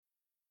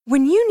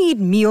When you need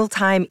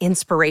mealtime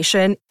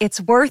inspiration,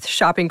 it's worth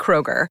shopping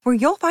Kroger, where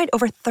you'll find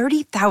over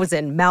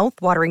 30,000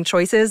 mouth-watering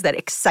choices that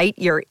excite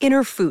your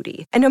inner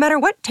foodie. And no matter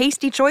what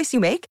tasty choice you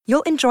make,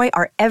 you'll enjoy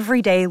our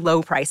everyday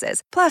low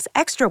prices, plus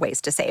extra ways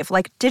to save,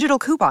 like digital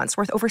coupons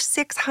worth over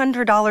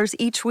 $600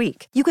 each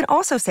week. You can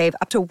also save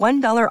up to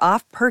 $1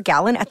 off per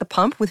gallon at the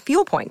pump with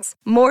fuel points.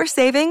 More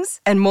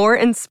savings and more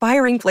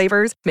inspiring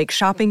flavors make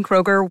shopping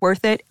Kroger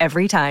worth it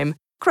every time.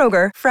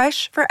 Kroger,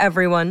 fresh for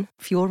everyone.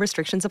 Fuel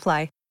restrictions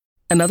apply.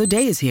 Another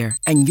day is here,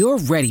 and you're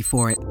ready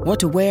for it. What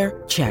to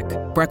wear? Check.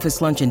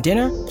 Breakfast, lunch, and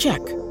dinner? Check.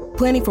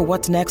 Planning for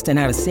what's next and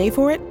how to save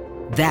for it?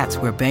 That's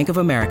where Bank of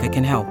America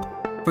can help.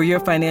 For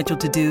your financial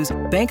to-dos,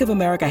 Bank of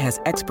America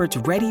has experts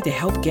ready to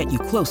help get you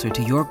closer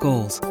to your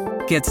goals.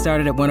 Get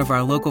started at one of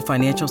our local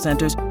financial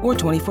centers or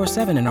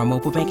 24/7 in our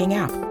mobile banking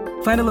app.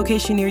 Find a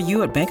location near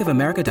you at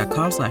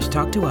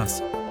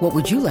bankofamerica.com/talktous. What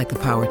would you like the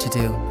power to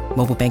do?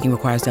 Mobile banking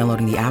requires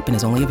downloading the app and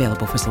is only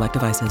available for select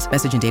devices.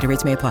 Message and data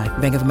rates may apply.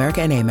 Bank of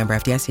America N.A., member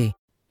FDIC.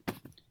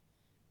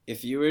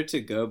 If you were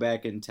to go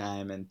back in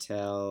time and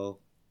tell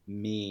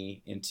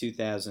me in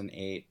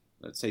 2008,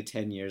 let's say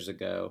 10 years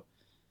ago,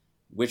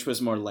 which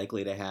was more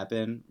likely to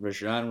happen,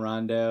 Rajon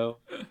Rondo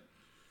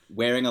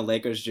wearing a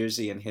Lakers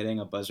jersey and hitting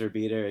a buzzer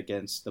beater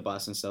against the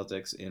Boston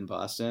Celtics in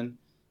Boston,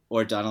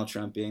 or Donald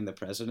Trump being the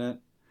president,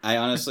 I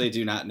honestly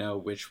do not know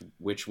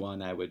which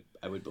one I would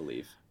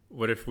believe.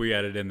 What if we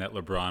added in that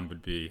LeBron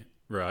would be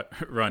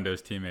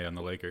Rondo's teammate on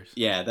the Lakers?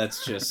 Yeah,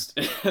 that's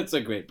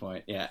a great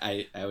point. Yeah,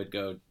 I would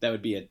go, that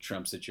would be a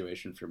Trump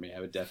situation for me.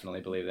 I would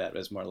definitely believe that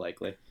was more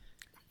likely.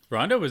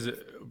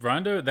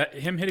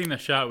 Him hitting the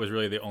shot was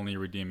really the only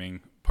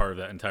redeeming part of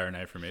that entire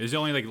night for me. It was the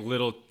only like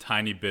little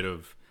tiny bit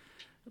of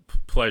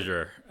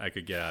pleasure I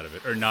could get out of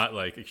it, or not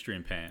like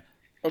extreme pain.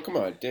 Oh, come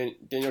on.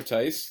 Daniel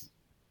Tice.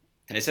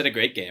 And he's had a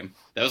great game.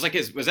 That was like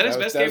his best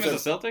game as a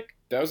Celtic?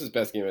 That was his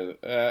best game.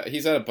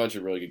 He's had a bunch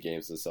of really good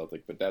games as a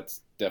Celtic, but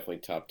that's definitely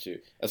top two.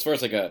 As far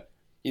as like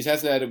he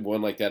hasn't had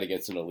one like that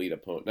against an elite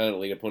opponent. Not an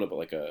elite opponent, but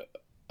like a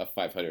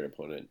 500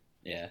 opponent.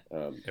 Yeah.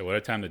 Yeah, what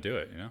a time to do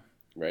it, you know?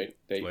 Right?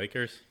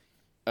 Lakers.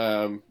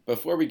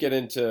 Before we get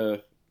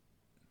into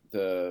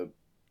the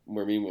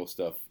more meaningful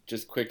stuff,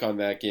 just quick on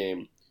that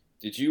game.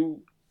 Did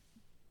you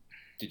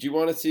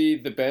want to see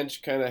the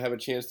bench kind of have a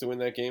chance to win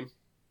that game?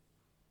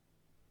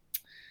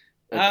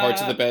 Or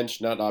parts of the bench,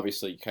 not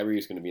obviously. Kyrie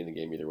is going to be in the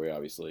game either way,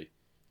 obviously.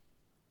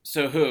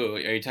 So who? Are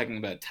you talking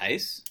about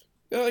Tice?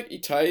 Yeah,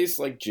 like Tice,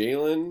 like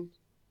Jalen.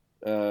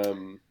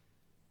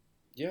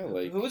 Yeah,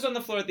 like... Who was on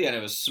the floor at the end?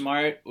 It was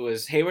Smart.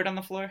 Was Hayward on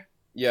the floor?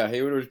 Yeah,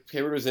 Hayward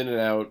was in and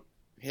out.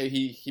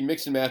 He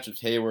mixed and matched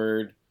with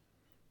Hayward,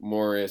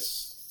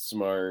 Morris,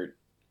 Smart.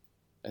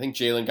 I think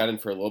Jalen got in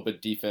for a little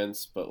bit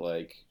defense, but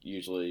like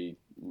usually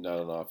not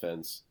on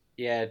offense.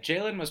 Yeah,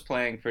 Jalen was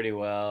playing pretty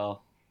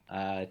well.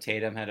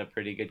 Tatum had a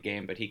pretty good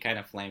game, but he kind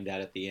of flamed out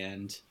at the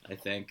end, I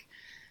think.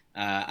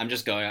 I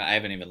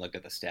haven't even looked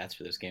at the stats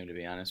for this game, to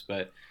be honest.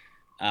 But,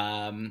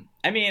 I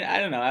mean, I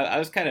don't know. I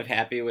was kind of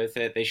happy with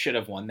it. They should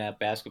have won that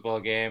basketball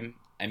game.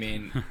 I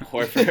mean,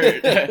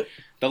 Horford,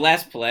 the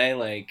last play,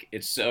 like,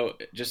 it's so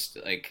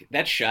just like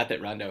that shot that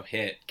Rondo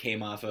hit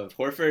came off of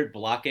Horford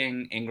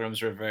blocking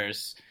Ingram's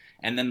reverse.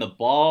 And then the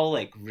ball,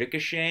 like,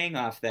 ricocheting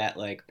off that,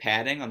 like,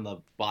 padding on the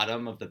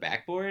bottom of the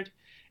backboard.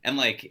 And,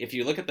 like, if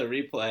you look at the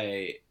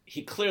replay,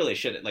 he clearly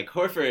should have, like,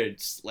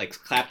 Horford, like,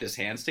 clapped his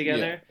hands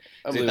together.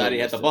 Yeah, he thought he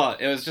had the ball.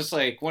 It was just,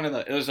 like,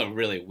 it was a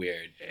really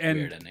weird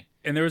ending.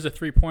 And there was a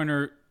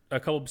three-pointer a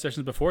couple of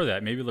sessions before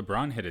that. Maybe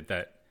LeBron hit it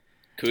that.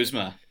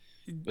 Kuzma.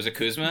 Was it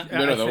Kuzma?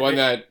 No, the one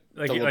that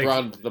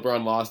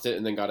LeBron lost it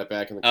and then got it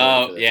back in the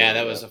corner. Oh, yeah,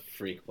 that was a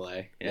freak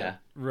play. Yeah.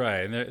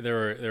 Right, and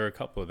there were a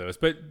couple of those.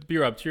 But,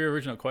 B-Rob, to your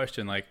original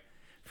question, like,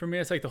 for me,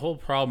 it's like the whole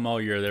problem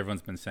all year that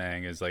everyone's been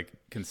saying is like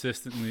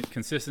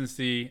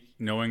consistency,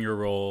 knowing your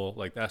role.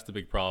 Like that's the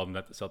big problem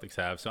that the Celtics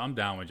have. So I'm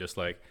down with just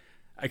like,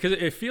 because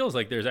it feels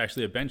like there's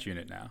actually a bench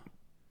unit now.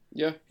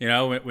 Yeah. You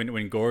know,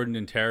 when Gordon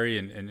and Terry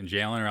and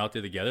Jalen are out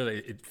there together,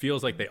 it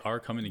feels like they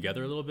are coming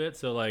together a little bit.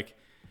 So like,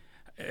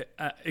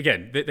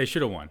 again, they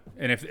should have won.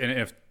 And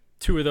if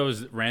two of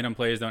those random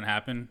plays don't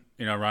happen,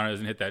 you know, Rondo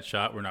doesn't hit that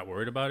shot, we're not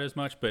worried about it as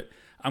much. But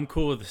I'm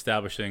cool with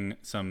establishing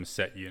some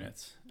set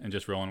units and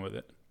just rolling with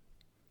it.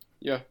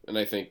 Yeah, and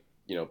I think,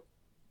 you know,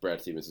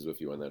 Brad Stevens is with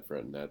you on that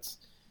front, and that's,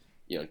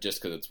 you know,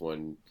 just because it's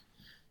one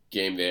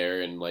game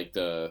there, and, like,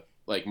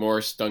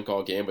 Morris stunk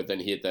all game, but then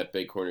he hit that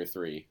big corner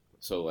three.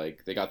 So,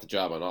 like, they got the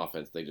job on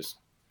offense. They just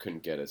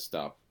couldn't get a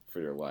stop for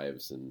their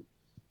lives, and,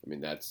 I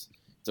mean, it's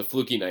a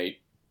fluky night,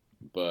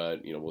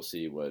 but, you know, we'll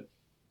see what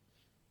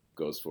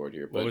goes forward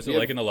here. But what was it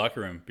like in the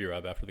locker room,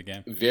 B-Rob, after the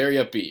game? Very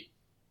upbeat.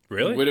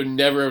 Really? Would have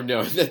never have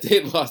known that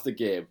they had lost the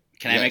game.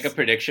 Can I make a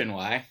prediction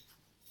why?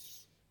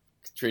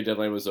 Trade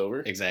deadline was over.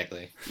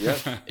 Exactly. Yeah.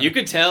 You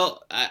could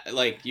tell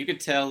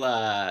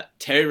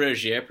Terry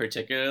Rozier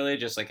particularly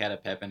just like had a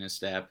pep in his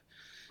step.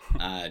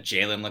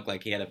 Jalen looked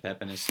like he had a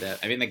pep in his step.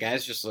 I mean, the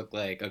guys just looked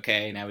like,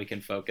 okay, now we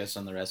can focus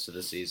on the rest of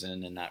the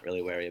season and not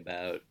really worry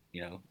about, you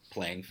know,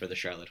 playing for the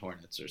Charlotte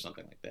Hornets or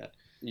something like that.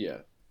 Yeah.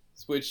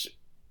 Which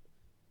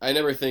I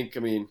never think, I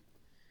mean,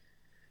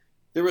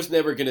 there was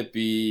never going to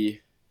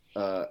be.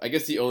 I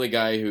guess the only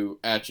guy who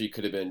actually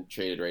could have been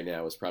traded right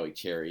now was probably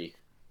Cherry,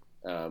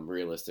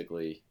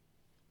 realistically,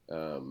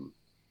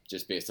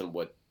 just based on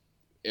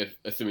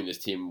assuming this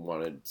team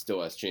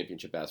still has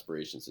championship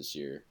aspirations this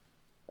year.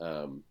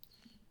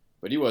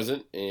 But he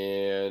wasn't,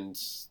 and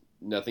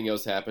nothing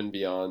else happened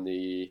beyond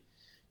the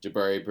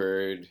Jabari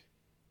Bird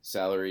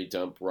salary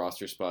dump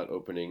roster spot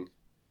opening.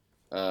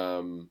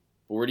 But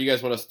where do you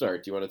guys want to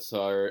start? Do you want to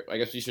start? I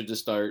guess we should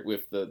just start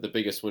with the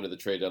biggest win of the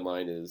trade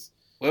deadline is.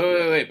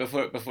 Wait.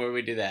 Before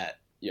we do that,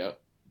 Yeah.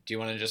 do you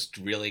want to just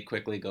really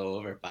quickly go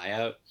over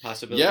buyout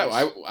possibilities?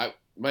 Yeah,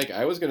 Mike,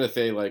 I was gonna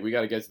say like we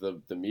got to get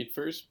to the meat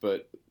first,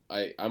 but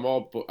I've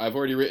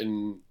already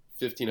written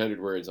 1,500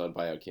 words on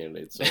buyout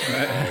candidates, so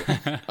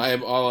I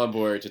am all on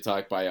board to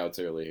talk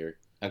buyouts early here.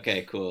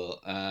 Okay, cool.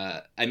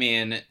 I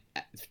mean,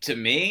 to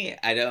me,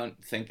 I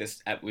don't think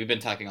this. We've been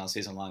talking all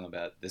season long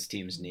about this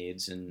team's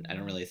needs, and I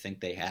don't really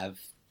think they have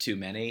too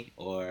many,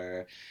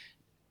 or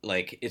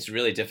like it's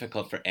really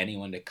difficult for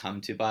anyone to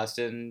come to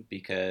Boston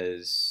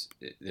because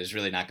there's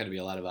really not going to be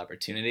a lot of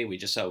opportunity. We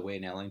just saw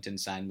Wayne Ellington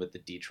sign with the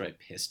Detroit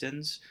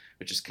Pistons,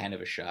 which is kind of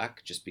a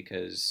shock, just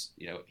because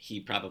he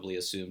probably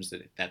assumes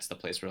that that's the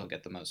place where he'll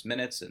get the most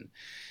minutes and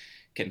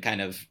can kind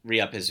of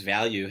re-up his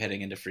value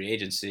heading into free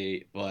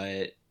agency,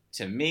 but.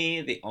 To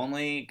me, the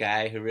only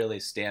guy who really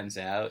stands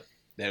out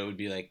that would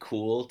be like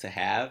cool to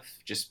have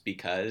just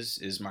because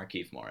is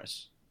Markieff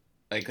Morris.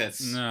 Like that's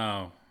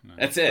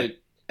that's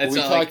it.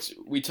 That's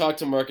we talked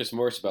to Marcus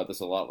Morris about this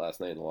a lot last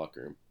night in the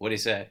locker room. What'd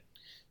he say?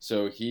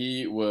 So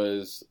he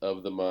was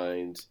of the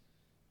mind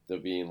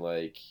of being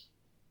like,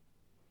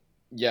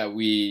 yeah,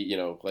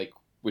 like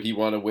would he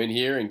want to win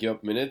here and give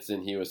up minutes?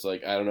 And he was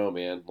like, I don't know,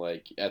 man.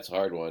 Like that's a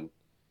hard one.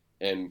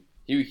 And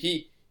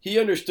he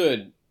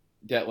understood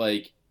that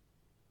like.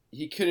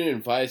 He couldn't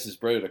advise his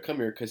brother to come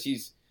here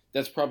because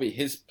that's probably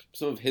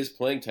some of his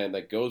playing time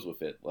that goes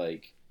with it.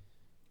 Like,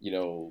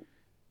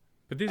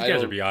 But these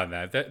guys are beyond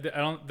that.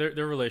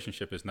 Their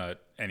relationship is not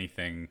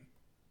anything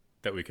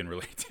that we can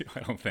relate to.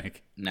 I don't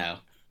think. No.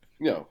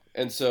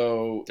 And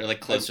so they're like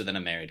closer than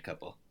a married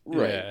couple.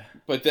 Right. Yeah.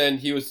 But then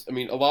he was. I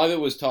mean, a lot of it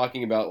was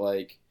talking about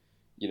like,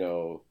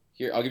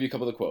 here I'll give you a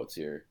couple of quotes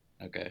here.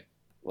 Okay.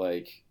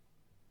 Like,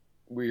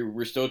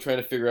 we're still trying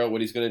to figure out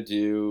what he's gonna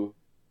do.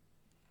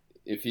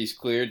 If he's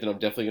cleared, then I'm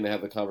definitely going to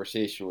have the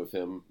conversation with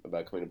him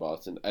about coming to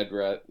Boston. I'd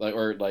rather,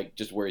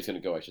 just where he's going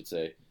to go, I should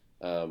say.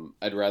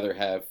 I'd rather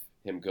have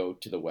him go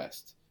to the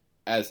West,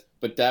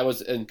 but that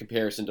was in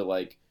comparison to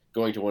like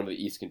going to one of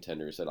the East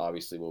contenders that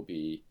obviously will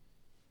be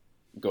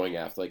going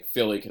after. Like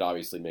Philly could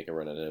obviously make a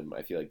run at him.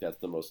 I feel like that's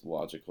the most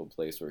logical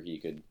place where he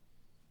could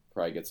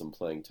probably get some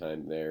playing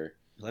time there.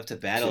 He'll have to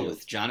battle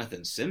with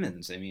Jonathan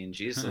Simmons. I mean,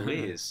 geez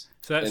Louise.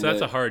 So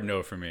that's a hard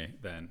no for me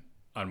then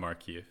on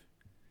Markieff.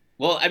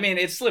 Well, I mean,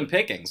 it's slim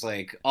pickings.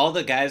 Like, all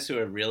the guys who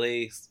are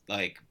really,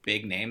 like,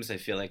 big names, I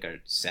feel like, are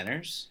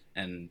centers.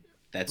 And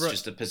that's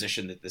just a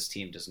position that this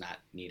team does not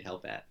need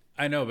help at.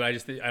 I know, but I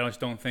just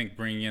don't think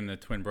bringing in the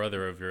twin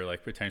brother of your,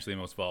 like, potentially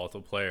most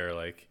volatile player,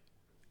 like,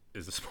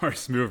 is the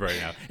smartest move right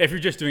now. If you're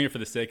just doing it for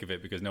the sake of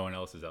it because no one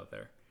else is out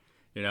there.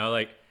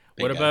 Like,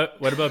 what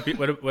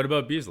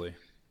about Beasley?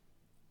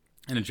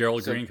 In a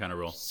Gerald Green kind of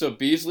role. So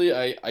Beasley,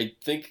 I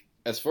think,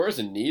 as far as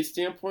a need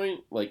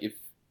standpoint, like,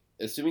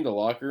 assuming the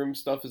locker room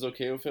stuff is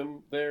okay with him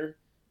there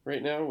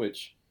right now,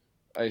 which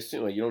I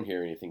assume you don't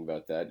hear anything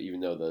about that, even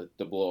though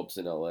the blow-ups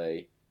in LA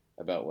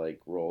about like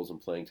roles and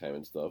playing time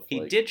and stuff. He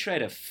did try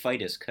to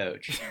fight his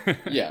coach.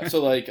 Yeah,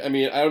 so like I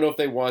mean, I don't know if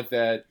they want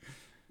that.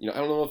 I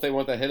don't know if they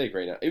want that headache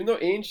right now. Even though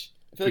Ainge,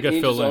 I feel like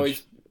Ainge has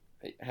always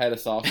had a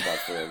soft spot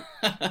for him.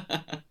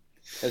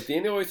 Has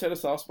Danny always had a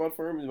soft spot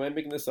for him? Am I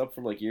making this up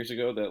from like years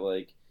ago that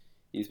like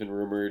he's been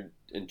rumored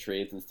in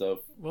trades and stuff?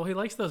 Well, he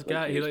likes those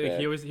guys.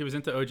 He was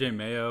into OJ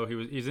Mayo.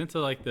 He's into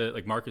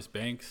like Marcus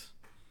Banks.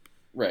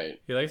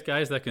 Right. He likes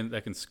guys that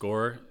can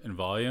score in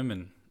volume,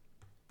 and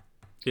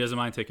he doesn't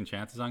mind taking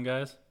chances on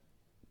guys.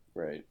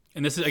 Right.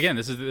 And this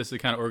is the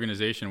kind of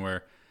organization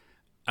where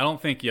I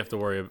don't think you have to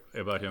worry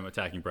about him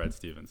attacking Brad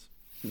Stevens.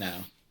 No,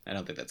 I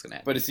don't think that's gonna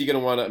happen. But is he gonna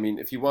want to? I mean,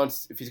 if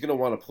he's gonna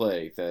want to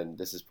play, then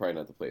this is probably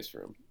not the place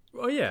for him.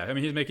 Well, yeah. I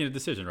mean, he's making a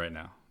decision right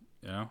now.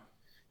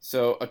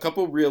 So a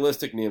couple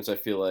realistic names, I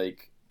feel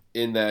like,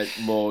 in that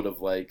mode of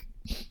like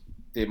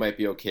they might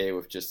be okay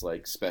with just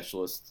like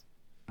specialist.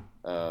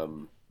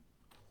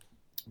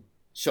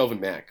 Shelvin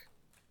Mack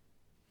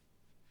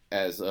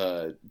as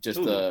an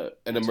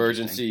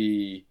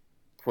emergency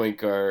point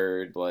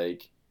guard,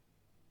 like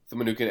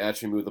someone who can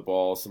actually move the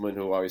ball, someone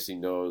who obviously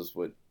knows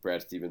what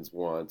Brad Stevens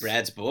wants.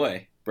 Brad's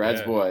boy.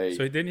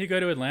 So didn't he go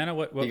to Atlanta?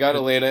 What he got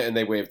Atlanta and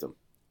they waived him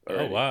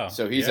already. Oh wow!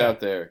 So he's out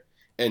there,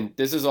 and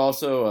this is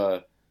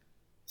also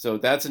so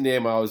that's a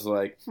name I was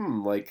like,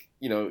 like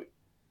when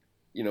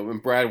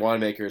Brad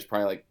Wanamaker is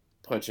probably like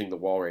punching the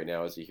wall right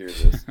now as he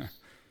hears this.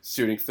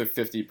 Shooting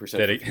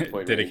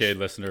 50% dedicated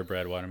listener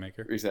Brad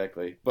Wanamaker.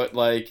 Exactly. But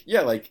like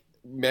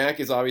Mac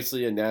is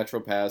obviously a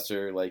natural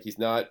passer. Like he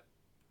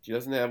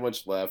doesn't have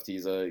much left.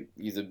 He's a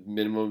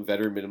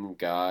veteran minimum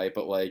guy,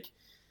 but like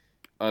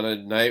on a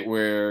night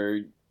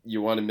where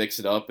you want to mix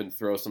it up and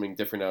throw something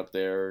different out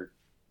there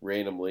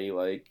randomly,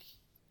 like,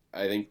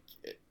 I think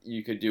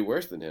you could do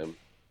worse than him.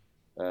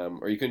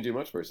 Or you couldn't do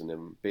much worse than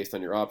him based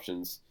on your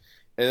options.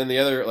 And then the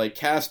other, like,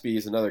 Caspi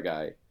is another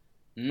guy.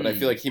 But I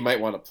feel like he might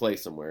want to play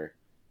somewhere.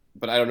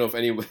 But I don't know if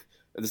any...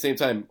 At the same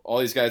time, all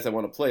these guys that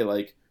want to play,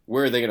 like,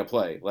 where are they going to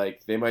play?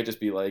 Like, they might just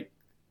be, like,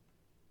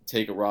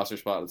 take a roster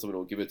spot and someone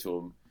will give it to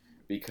them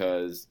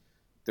because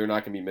they're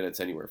not going to be minutes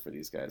anywhere for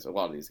these guys, a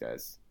lot of these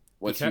guys,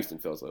 once Houston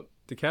fills up.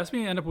 Did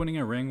Caspi end up winning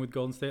a ring with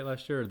Golden State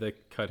last year, or did they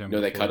cut him? No,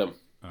 they cut him.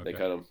 Okay. They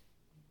cut him.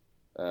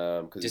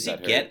 Does he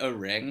get a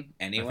ring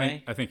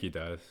anyway? I think he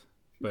does.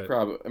 But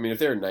probably. I mean, if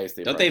they're nice,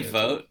 don't they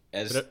vote?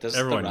 Does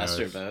the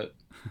roster knows. vote?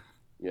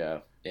 Yeah,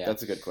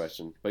 that's a good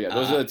question. But yeah,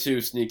 those are the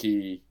two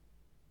sneaky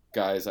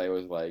guys I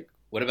was like.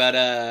 What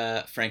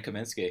about Frank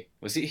Kaminsky?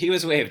 He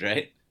was waived,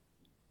 right?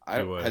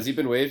 Has he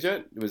been waived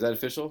yet? Was that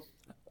official?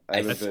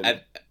 I've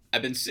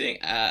been seeing.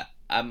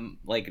 I'm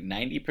like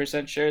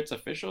 90% sure it's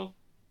official,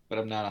 but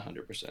I'm not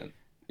 100%.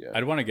 Yeah.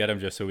 I'd want to get him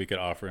just so we could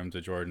offer him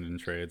to Jordan in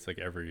trades, like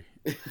the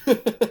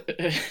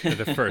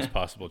first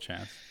possible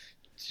chance.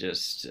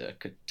 Just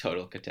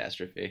total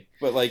catastrophe.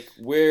 But like,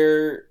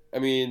 where? I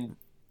mean,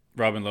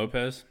 Robin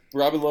Lopez,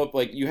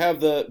 like, you have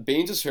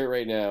Baines is hurt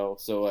right now,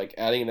 so like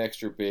adding an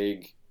extra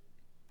big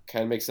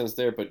kind of makes sense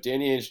there. But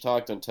Danny Ainge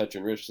talked on Touch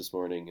and Rich this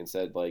morning and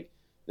said like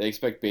they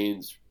expect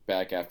Baines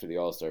back after the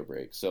All-Star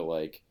break. So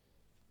like,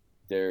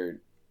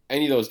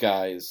 any of those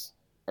guys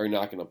are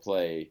not going to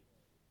play.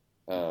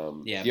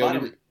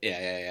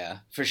 Yeah,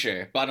 for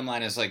sure. Bottom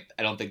line is like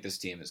I don't think this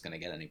team is going to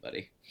get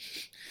anybody.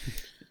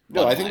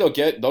 No, I think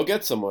they'll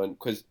get someone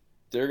because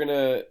they're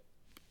gonna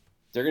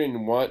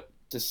want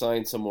to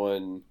sign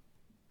someone.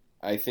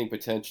 I think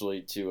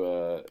potentially to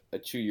a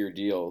 2-year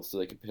deal so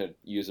they can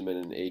use them in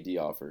an AD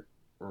offer.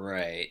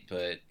 Right,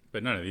 but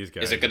none of these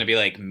guys. Is it going to be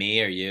like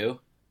me or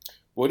you?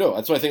 Well, no,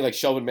 that's what I think. Like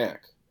Shelvin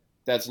Mack,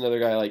 that's another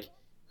guy like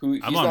who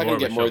he's not going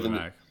to get more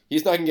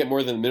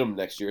than the minimum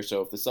next year.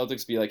 So if the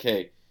Celtics be like,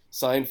 hey,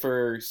 sign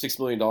for $6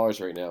 million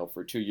right now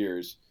for 2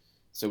 years,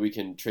 so we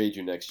can trade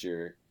you next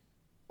year.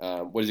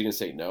 What is he going to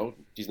say? No,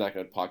 he's not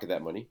going to pocket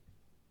that money.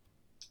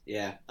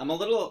 Yeah, I'm a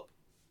little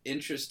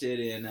interested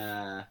in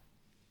our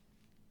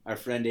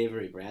friend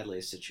Avery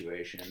Bradley's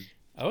situation.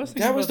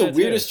 That was the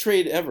weirdest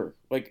trade ever.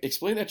 Like,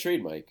 explain that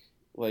trade, Mike.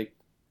 Like,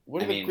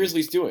 what are the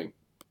Grizzlies doing?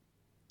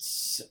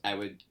 I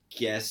would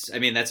guess. I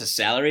mean, that's a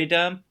salary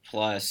dump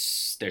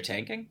plus they're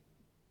tanking,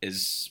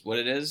 is what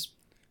it is.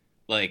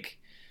 Like,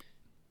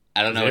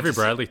 I don't know. Is Avery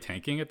Bradley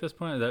tanking at this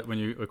point? Is that when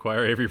you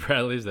acquire Avery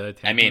Bradley? Is that a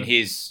tank? I mean,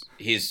 he's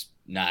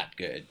not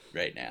good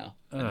right now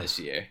in this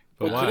year.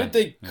 But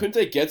couldn't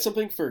they get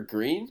something for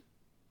Green?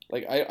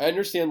 Like, I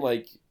understand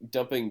like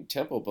dumping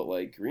Temple, but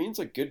like Green's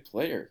a good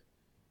player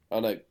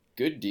on a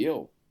good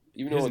deal,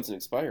 even though it's an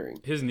expiring.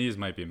 His knees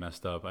might be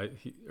messed up.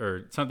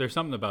 There's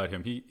something about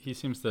him. He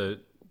seems to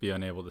be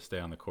unable to stay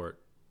on the court.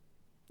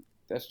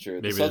 That's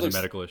true. Maybe there's a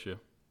medical issue.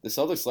 The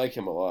Celtics like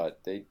him a lot.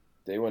 They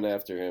went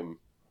after him.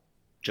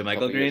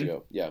 JaMychal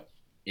Green? Yeah.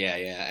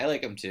 Yeah, I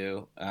like him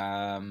too.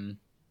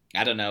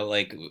 I don't know,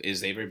 like,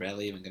 is Avery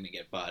Bradley even going to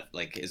get bought?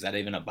 Like, is that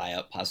even a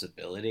buyout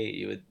possibility?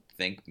 You would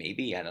think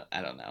maybe. I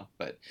don't know.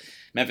 But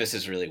Memphis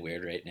is really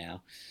weird right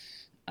now.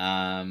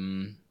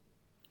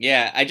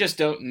 Yeah, I just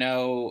don't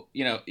know.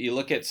 You know, you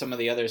look at some of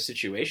the other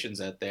situations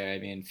out there. I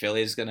mean,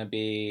 Philly's going to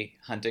be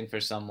hunting for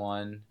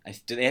someone.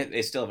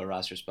 They still have a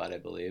roster spot, I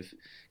believe,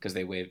 because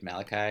they waived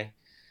Malachi.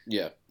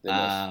 Yeah.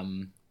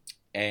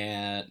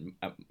 And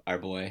our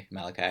boy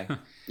Malachi.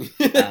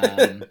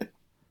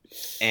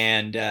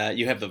 And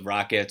you have the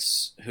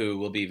Rockets, who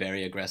will be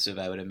very aggressive,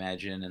 I would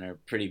imagine, and are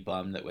pretty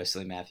bummed that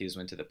Wesley Matthews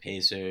went to the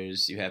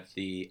Pacers. You have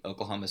the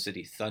Oklahoma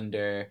City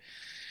Thunder,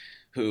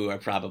 who are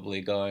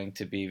probably going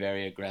to be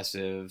very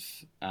aggressive.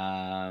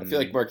 I feel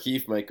like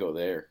Markieff might go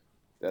there.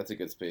 That's a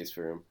good space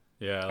for him.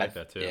 Yeah, I like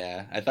that too.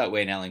 Yeah, I thought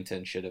Wayne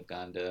Ellington should have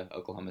gone to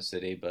Oklahoma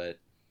City, but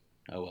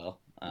oh well.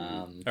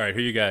 All right,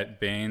 who you got?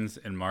 Baines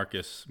and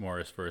Marcus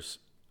Morris versus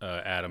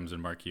Adams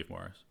and Markieff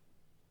Morris.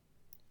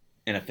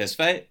 In a fist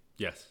fight?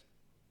 Yes.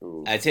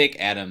 Ooh. I take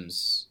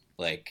Adams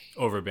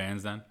over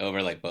Baines then.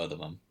 Over like both of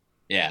them.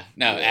 Yeah.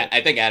 No, yeah.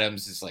 I think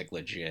Adams is like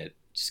legit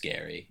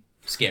scary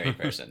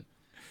person.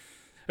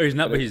 Oh, he's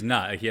not, but he's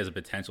not. Like, he has a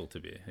potential to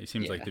be. He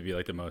seems like to be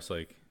like the most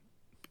like.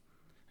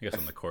 I guess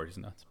on the court he's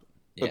nuts.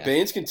 But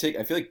Baines can take.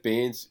 I feel like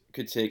Baines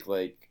could take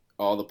like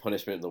all the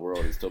punishment in the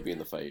world and still be in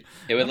the fight.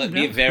 It would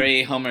be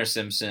very Homer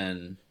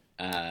Simpson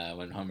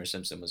when Homer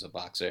Simpson was a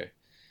boxer.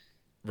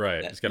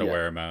 Right. He's got to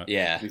wear him out.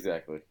 Yeah.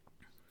 Exactly.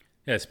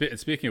 Yeah.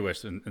 Speaking of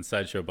which, in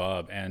Sideshow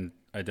Bob and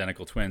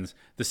Identical Twins,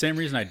 the same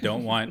reason I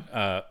don't want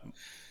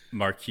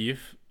Markieff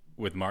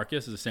with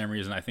Marcus is the same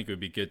reason I think it would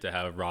be good to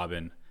have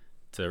Robin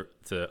to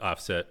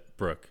offset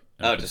Brooke.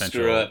 To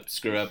screw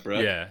up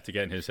Brooke? Yeah, to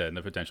get in his head in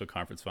the potential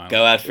conference final.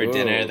 Go out for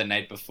dinner the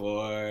night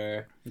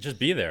before. Just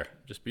be there.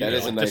 Just be that there.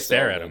 Is a nice just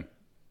stare at him.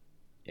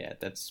 Yeah,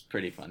 that's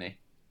pretty funny.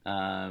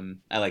 I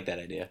like that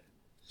idea.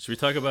 Should we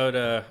talk about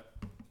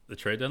the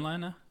trade deadline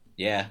now?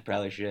 Yeah,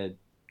 probably should.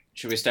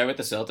 Should we start with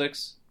the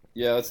Celtics?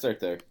 Yeah, let's start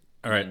there.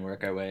 All right. And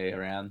work our way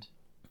around.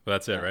 Well,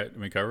 that's it, right?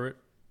 Did we cover it?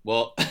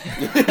 Well,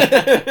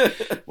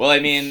 well, I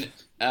mean,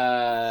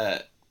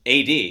 AD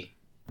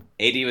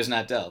was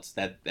not dealt.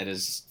 That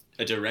is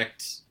a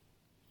direct.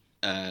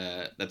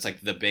 That's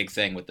like the big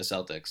thing with the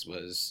Celtics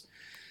was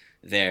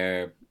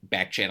their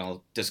back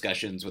channel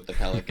discussions with the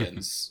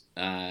Pelicans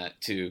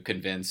to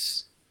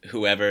convince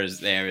whoever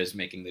is there is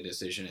making the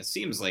decision. It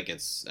seems like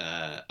it's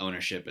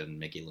ownership and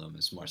Mickey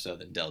Loomis more so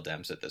than Dell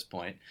Demps at this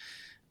point.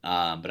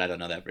 But I don't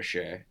know that for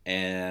sure.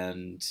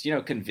 And,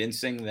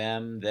 convincing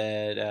them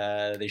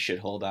that they should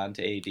hold on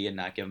to AD and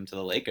not give him to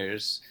the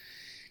Lakers.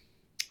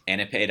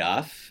 And it paid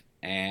off.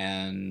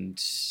 And,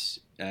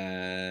 so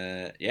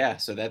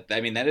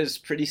that is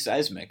pretty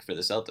seismic for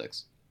the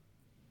Celtics.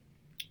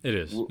 It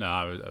is.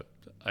 No,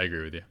 I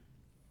agree with you.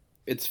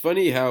 It's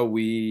funny how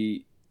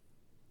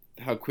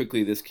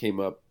quickly this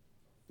came up.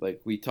 Like,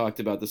 we talked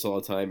about this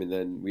all the time, and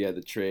then we had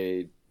the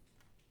trade,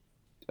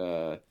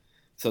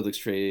 Celtics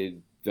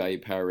trade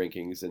value power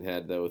rankings, and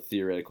had those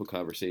theoretical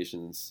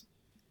conversations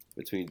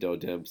between Dell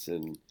Demps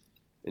and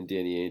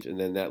Danny Ainge, and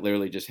then that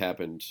literally just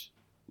happened,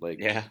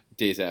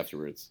 days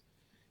afterwards.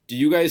 Do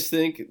you guys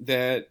think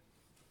that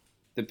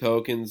the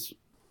Pelicans,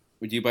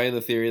 would you buy in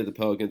the theory that the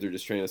Pelicans are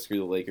just trying to screw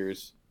the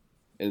Lakers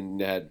and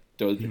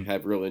don't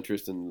have real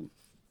interest in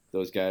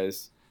those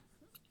guys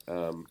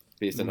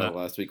based on how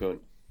last week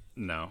went?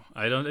 No,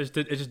 I don't. It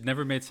just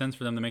never made sense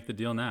for them to make the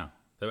deal now.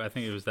 I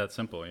think it was that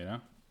simple,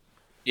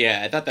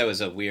 Yeah, I thought that was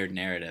a weird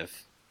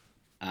narrative.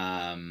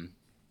 I've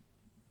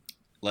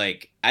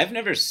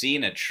never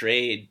seen a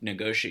trade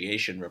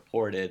negotiation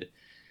reported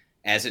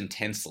as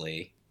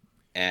intensely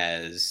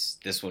as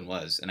this one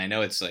was. And I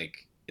know it's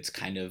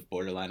kind of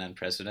borderline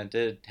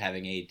unprecedented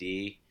having AD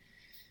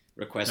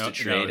request a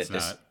trade. No, it's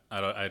not.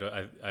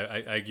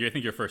 I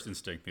think your first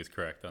instinct is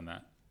correct on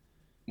that.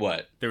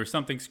 What? There was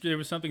something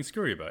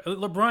screwy about it.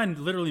 LeBron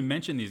literally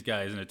mentioned these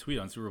guys in a tweet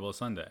on Super Bowl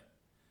Sunday.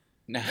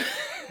 No.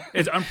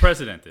 It's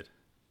unprecedented.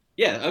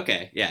 Yeah,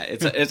 okay. Yeah,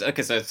 it's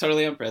okay, so it's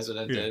totally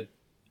unprecedented.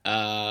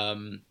 Yeah.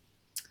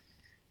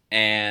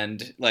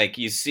 And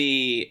you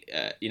see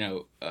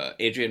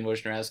Adrian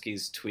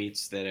Wojnarowski's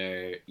tweets that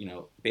are,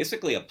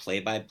 basically a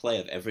play-by-play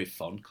of every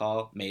phone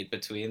call made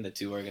between the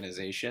two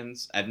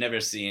organizations. I've never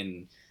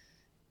seen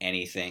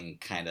anything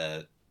kind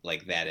of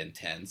like that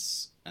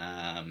intense,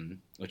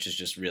 which is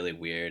just really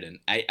weird. And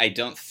I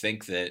don't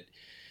think that,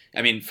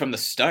 from the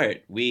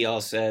start, we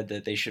all said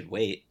that they should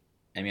wait.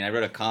 I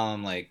wrote a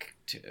column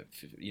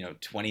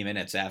 20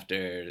 minutes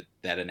after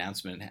that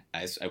announcement.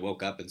 I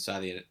woke up and saw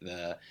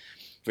the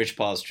Rich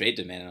Paul's trade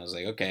demand, and I was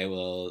like, okay,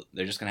 well,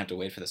 they're just gonna have to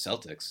wait for the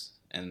Celtics,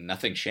 and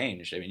nothing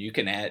changed. You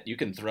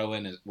can throw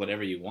in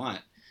whatever you want,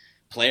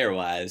 player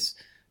wise.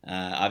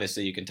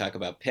 Obviously, you can talk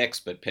about picks,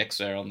 but picks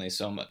are only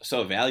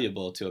so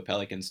valuable to a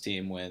Pelicans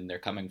team when they're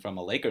coming from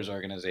a Lakers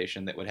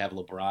organization that would have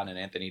LeBron and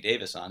Anthony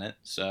Davis on it.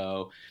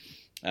 So,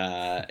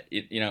 that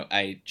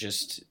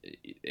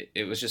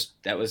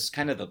was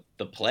kind of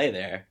the play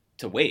there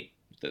to wait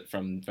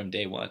from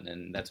day one,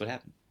 and that's what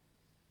happened.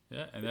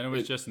 Yeah, and then it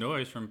was just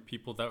noise from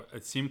people that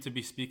it seemed to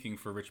be speaking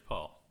for Rich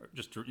Paul.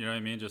 Just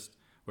just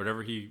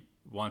whatever he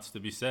wants to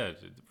be said,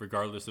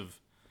 regardless of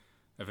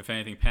if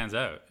anything pans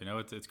out.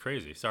 It's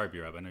crazy. Sorry,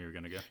 B-Rob, I know you were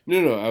going to go.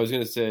 No, I was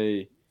going to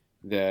say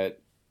that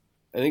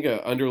I think an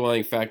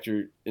underlying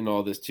factor in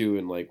all this too,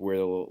 and where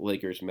the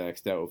Lakers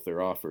maxed out with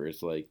their offer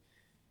is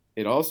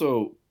it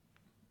also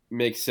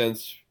makes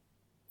sense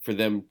for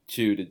them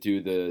to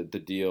do the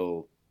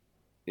deal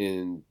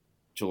in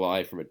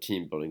July from a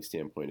team building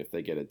standpoint if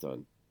they get it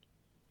done,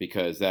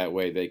 because that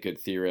way they could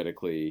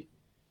theoretically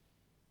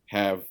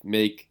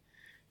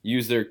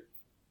use their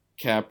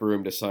cap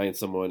room to sign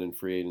someone in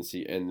free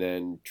agency and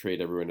then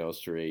trade everyone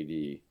else for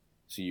AD.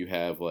 So you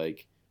have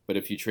but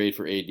if you trade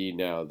for AD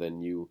now,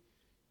 then you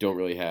don't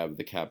really have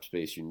the cap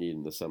space you need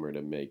in the summer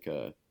to make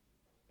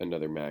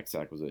another max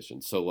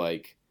acquisition. So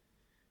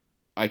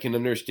I can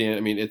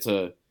understand.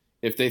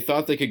 If they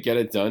thought they could get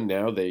it done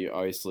now, they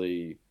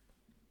obviously,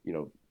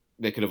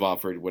 they could have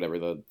offered whatever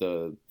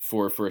the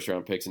 4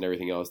 first-round picks and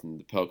everything else, and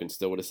the Pelicans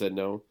still would have said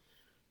no.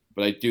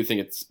 But I do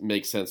think it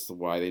makes sense to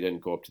why they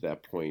didn't go up to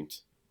that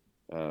point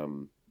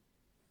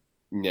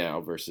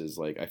now versus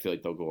I feel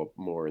like they'll go up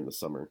more in the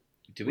summer.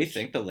 Do we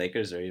think the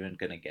Lakers are even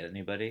going to get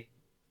anybody?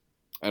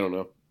 I don't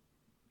know.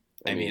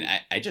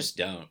 I just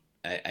don't.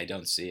 I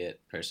don't see it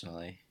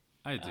personally.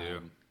 I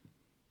do.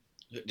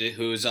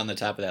 Who's on the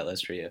top of that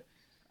list for you?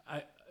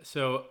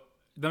 So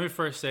let me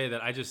first say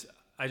that I just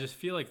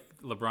feel like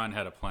LeBron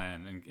had a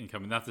plan in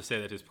coming. Not to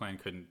say that his plan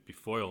couldn't be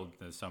foiled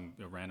as some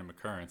random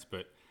occurrence,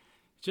 but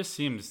he just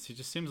seems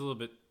a little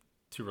bit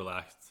too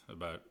relaxed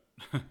about.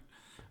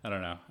 I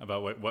don't know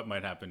about what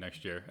might happen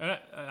next year.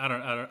 I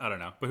don't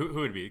know. But who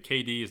would it be?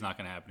 KD is not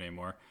going to happen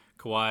anymore.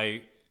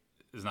 Kawhi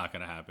is not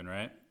going to happen,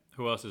 right?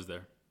 Who else is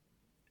there?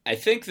 I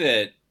think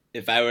that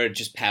if I were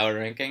just power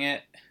ranking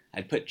it,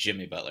 I'd put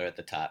Jimmy Butler at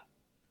the top.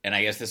 And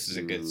I guess this is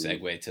a good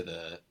segue to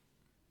the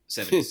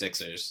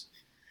 76ers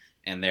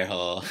and their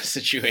whole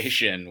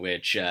situation,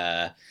 which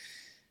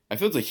I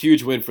feel it's a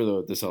huge win for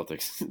the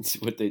Celtics. It's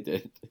what they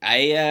did.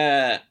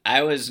 I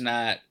was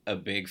not a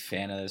big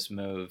fan of this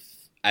move.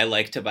 I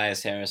like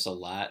Tobias Harris a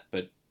lot,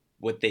 but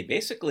what they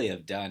basically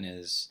have done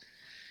is,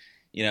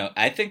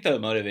 I think the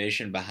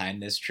motivation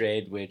behind this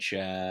trade, which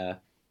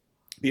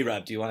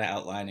B-Rob, do you want to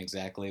outline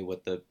exactly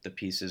what the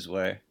pieces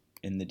were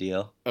in the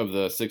deal? Of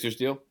the Sixers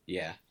deal?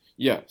 Yeah.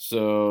 Yeah,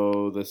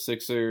 so the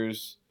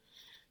Sixers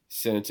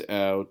sent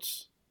out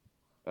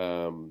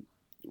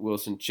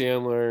Wilson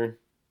Chandler,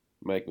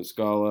 Mike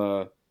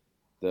Muscala,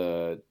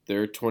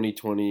 their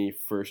 2020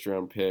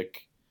 first-round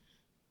pick,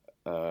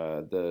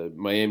 the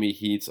Miami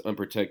Heat's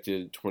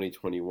unprotected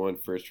 2021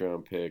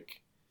 first-round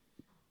pick,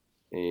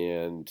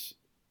 and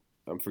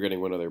I'm forgetting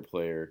one other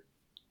player,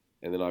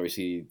 and then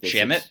obviously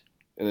Shamet?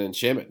 And then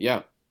Shamet,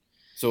 yeah.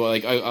 So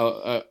like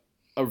a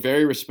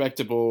very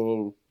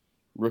respectable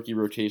rookie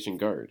rotation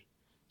guard.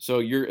 So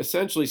you're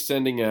essentially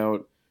sending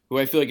out who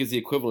I feel like is the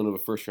equivalent of a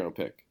first-round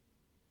pick,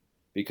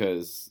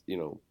 because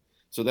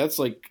so that's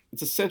like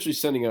it's essentially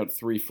sending out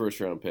 3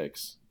 first-round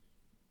picks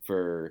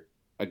for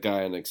a guy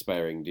on an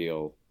expiring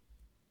deal,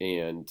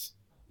 and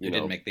who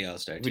didn't make the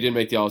All-Star team. Who didn't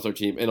make the All-Star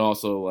team, and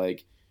also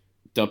like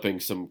dumping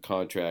some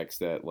contracts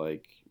that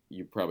like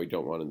you probably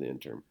don't want in the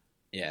interim.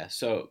 Yeah.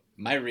 So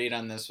my read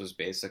on this was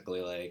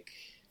basically like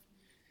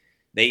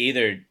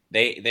they're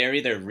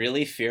either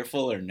really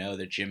fearful or know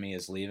that Jimmy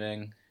is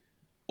leaving,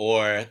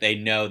 or they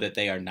know that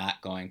they are not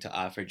going to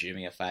offer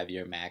Jimmy a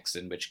 5-year max,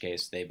 in which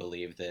case they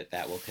believe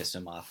that will piss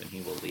him off and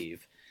he will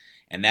leave.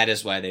 And that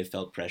is why they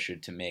felt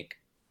pressured to make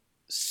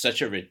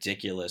such a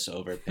ridiculous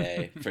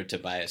overpay for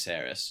Tobias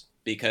Harris.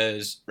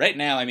 Because right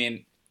now, I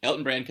mean,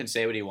 Elton Brand can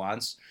say what he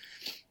wants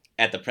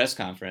at the press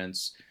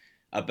conference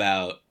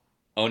about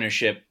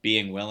ownership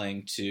being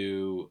willing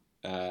to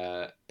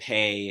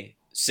pay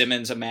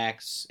Simmons a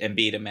max,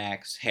 Embiid a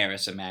max,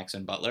 Harris a max,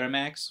 and Butler a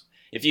max.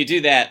 If you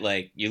do that,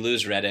 like, you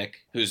lose Redick,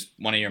 who's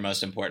one of your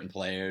most important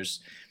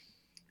players.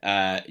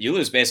 You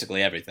lose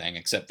basically everything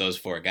except those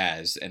 4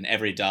 guys, and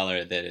every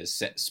dollar that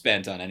is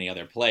spent on any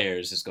other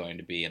players is going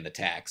to be in the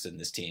tax, and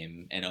this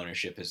team and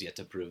ownership has yet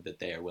to prove that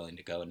they are willing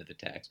to go into the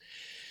tax.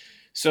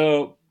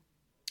 So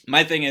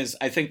my thing is,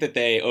 I think that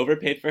they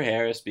overpaid for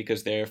Harris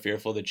because they're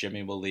fearful that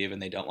Jimmy will leave and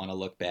they don't want to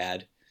look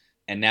bad.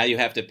 And now you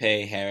have to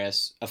pay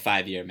Harris a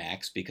 5-year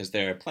max because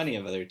there are plenty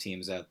of other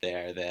teams out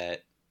there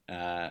that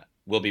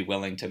will be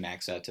willing to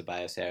max out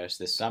Tobias Harris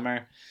this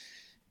summer.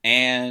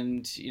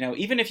 And,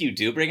 even if you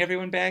do bring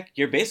everyone back,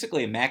 you're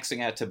basically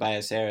maxing out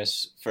Tobias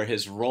Harris for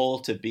his role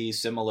to be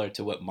similar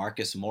to what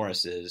Marcus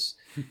Morris is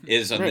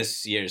on right.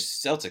 This year's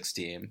Celtics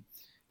team.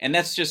 And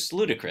that's just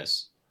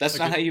ludicrous. That's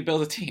not how you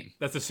build a team.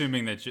 That's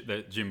assuming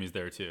that Jimmy's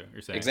there too,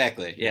 you're saying.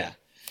 Exactly, yeah.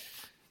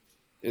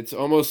 It's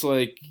almost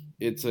like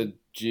it's a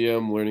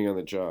GM learning on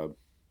the job.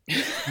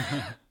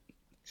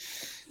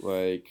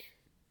 Like...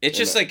 It's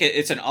just like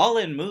it's an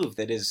all-in move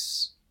that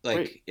is like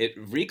right. It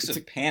reeks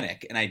of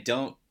panic, and I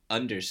don't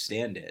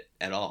understand it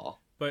at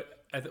all.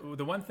 But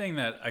the one thing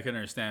that I can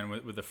understand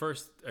with the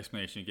first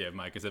explanation you gave,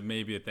 Mike, is that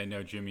maybe that they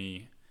know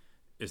Jimmy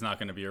is not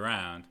going to be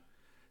around,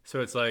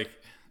 so it's like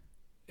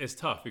it's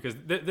tough because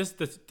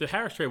the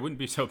Harris trade wouldn't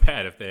be so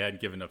bad if they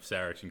hadn't given up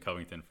Saric and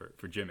Covington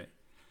for Jimmy,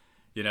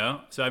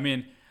 So I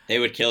mean. They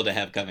would kill to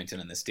have Covington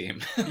in this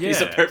team. Yeah.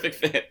 He's a perfect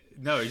fit.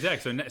 No,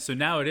 exactly. So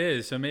now it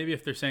is. So maybe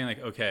if they're saying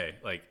like, okay,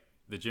 like.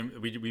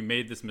 We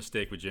made this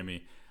mistake with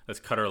Jimmy. Let's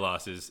cut our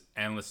losses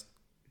and let's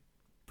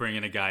bring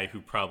in a guy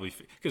who probably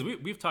because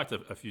we've talked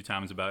a few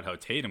times about how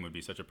Tatum would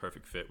be such a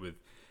perfect fit with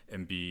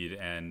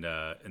Embiid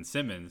and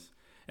Simmons,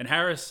 and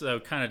Harris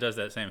kind of does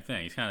that same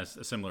thing. He's kind of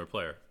a similar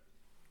player,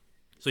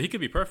 so he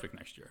could be perfect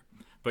next year.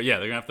 But yeah,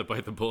 they're gonna have to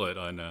bite the bullet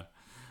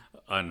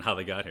on how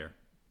they got here.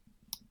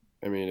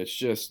 I mean, it's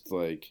just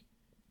like,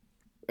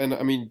 and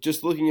I mean,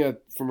 just looking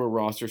at from a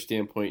roster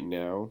standpoint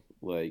now,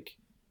 like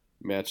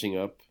matching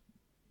up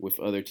with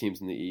other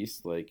teams in the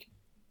East, like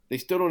they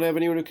still don't have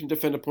anyone who can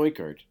defend a point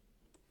guard.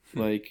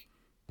 Like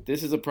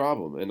this is a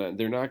problem, and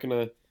they're not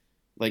gonna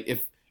like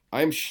if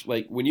I'm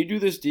like when you do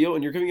this deal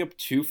and you're giving up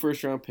 2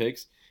 first-round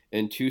picks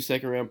and 2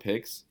 second-round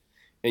picks,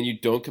 and you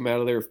don't come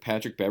out of there with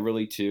Patrick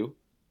Beverley too,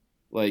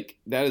 like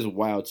that is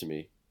wild to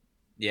me.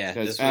 Yeah,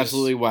 that's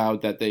absolutely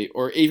wild that they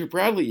or Avery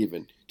Bradley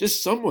even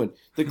just someone.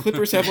 The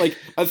Clippers have like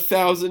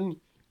 1,000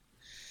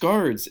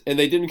 guards, and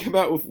they didn't come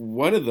out with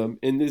one of them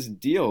in this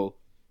deal,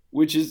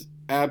 which is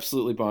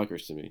absolutely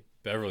bonkers to me.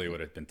 Beverly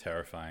would have been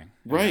terrifying.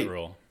 Right. That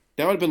role.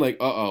 That would have been like,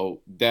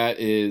 that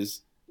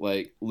is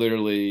like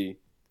literally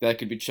that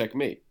could be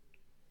checkmate.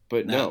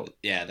 But no.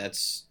 Yeah,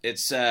 it's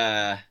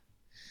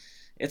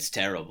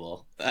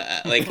terrible.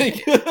 And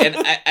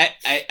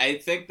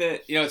I think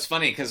that it's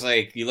funny because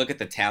like you look at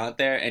the talent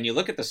there and you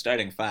look at the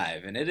starting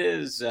 5 and it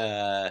is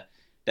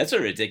that's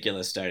a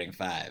ridiculous starting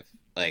 5.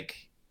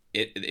 Like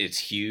it's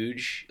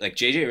huge. Like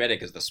JJ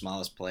Redick is the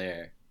smallest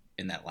player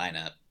in that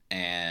lineup.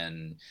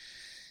 And,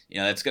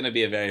 that's going to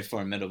be a very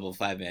formidable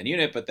 5-man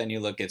unit, but then you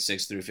look at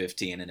 6 through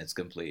 15 and it's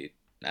complete.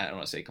 I don't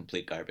want to say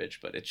complete garbage,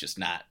 but it's just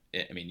not.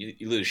 I mean,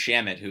 you lose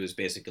Shamet, who is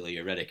basically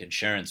your Redick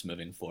insurance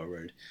moving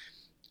forward.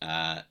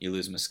 You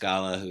lose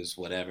Muscala, who's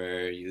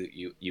whatever.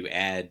 You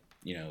add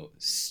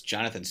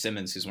Jonathan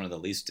Simmons, who's one of the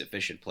least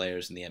efficient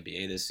players in the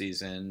NBA this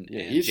season.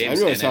 Yeah, and I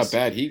realized how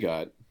bad he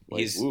got.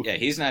 Like,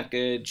 he's not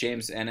good.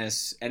 James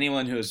Ennis.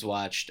 Anyone who's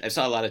watched, I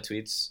saw a lot of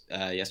tweets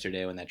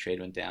yesterday when that trade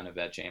went down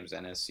about James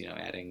Ennis,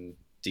 adding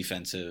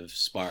defensive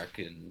spark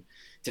and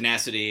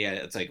tenacity.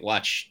 It's like,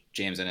 watch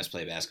James Ennis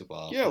play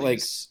basketball. Yeah,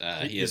 please.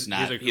 He's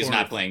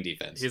not playing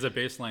defense. He's a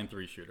baseline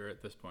 3 shooter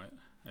at this point.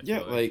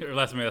 Or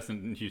last time that's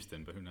in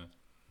Houston, but who knows?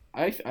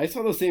 I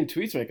saw those same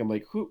tweets, Mike. I'm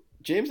like, who?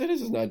 James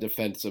Ennis is not a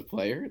defensive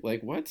player.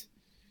 Like, what?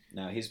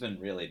 No, he's been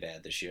really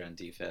bad this year on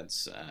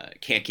defense.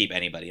 Can't keep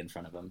anybody in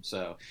front of him.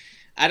 So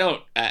I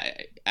don't.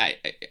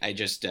 I'm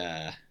just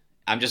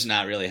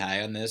not really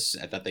high on this.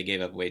 I thought they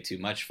gave up way too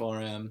much for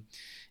him,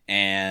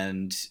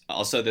 and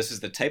also this is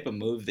the type of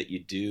move that you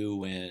do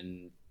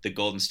when the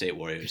Golden State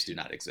Warriors do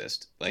not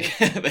exist. Like,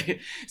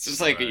 it's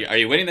just like, right. Are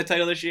you winning the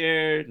title this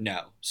year?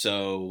 No.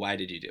 So why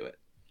did you do it?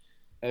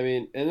 I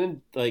mean, and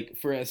then like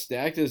for as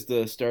stacked as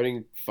the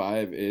starting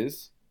 5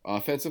 is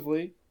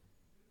offensively,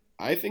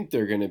 I think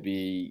they're going to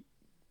be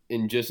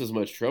in just as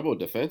much trouble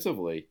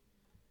defensively,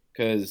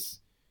 because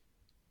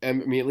I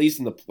mean, at least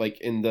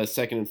in the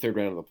second and third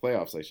round of the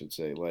playoffs, I should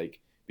say, like,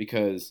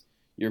 because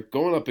you're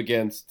going up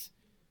against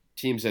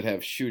teams that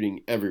have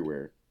shooting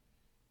everywhere,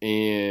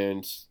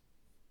 and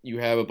you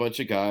have a bunch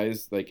of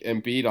guys like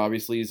Embiid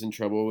obviously is in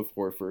trouble with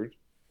Horford,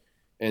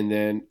 and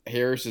then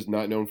Harris is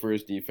not known for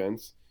his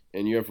defense,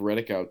 and you have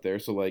Redick out there.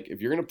 So like,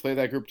 if you're going to play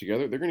that group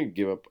together, they're going to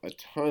give up a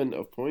ton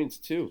of points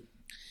too.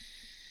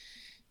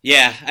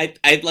 Yeah,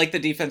 I'd like the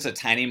defense a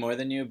tiny more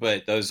than you,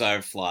 but those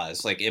are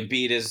flaws. Like,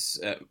 Embiid is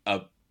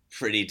a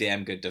pretty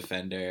damn good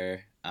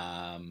defender.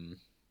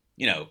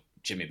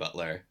 Jimmy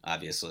Butler,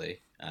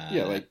 obviously.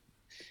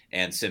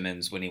 And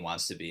Simmons, when he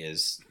wants to be,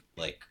 is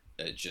like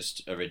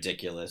just a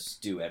ridiculous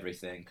do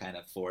everything kind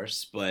of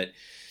force. But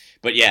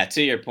yeah,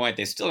 to your point,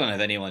 they still don't have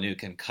anyone who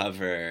can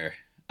cover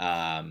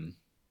Kyrie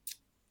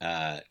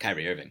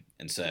Irving.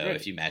 And so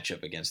if you match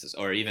up against this,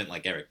 or even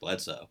like Eric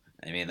Bledsoe,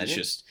 I mean,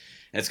 that's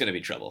going to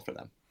be trouble for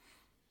them.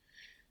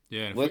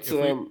 Yeah, if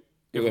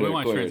we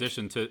want to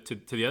transition to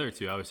the other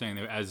two, I was saying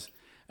that as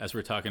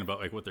we're talking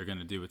about like what they're going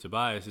to do with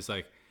Tobias, it's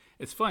like,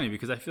 it's funny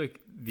because I feel like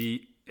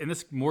and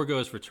this more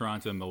goes for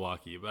Toronto and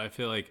Milwaukee, but I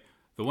feel like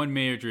the one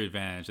major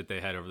advantage that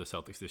they had over the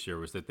Celtics this year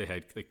was that they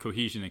had like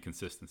cohesion and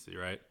consistency,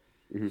 right?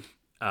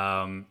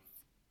 Mm-hmm.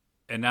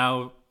 And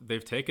now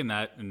they've taken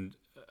that and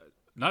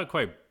not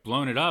quite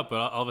blown it up,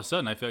 but all of a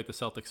sudden I feel like the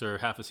Celtics are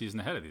half a season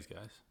ahead of these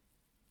guys.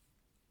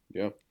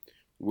 Yeah.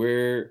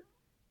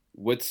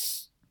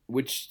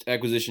 Which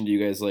acquisition do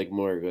you guys like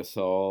more, Gasol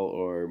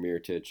or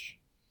Mirotic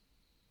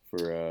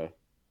for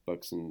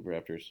Bucks and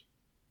Raptors?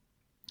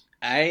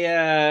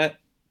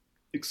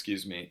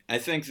 Excuse me. I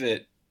think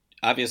that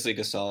obviously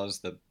Gasol is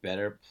the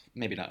better,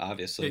 maybe not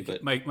obviously,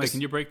 but Mike, can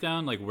you break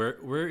down like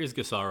where is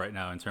Gasol right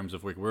now in terms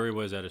of like where he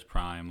was at his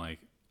prime? Like,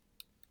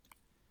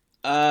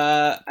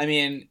 I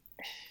mean,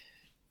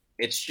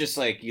 it's just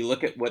like you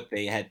look at what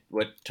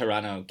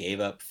Toronto gave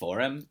up for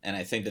him, and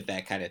I think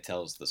that kind of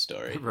tells the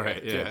story.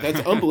 Right. Yeah.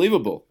 That's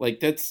unbelievable. Like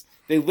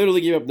they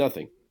literally gave up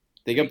nothing.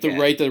 They gave up the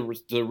right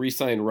to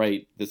re-sign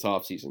Wright this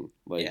offseason.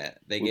 Like, yeah,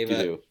 they gave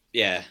up.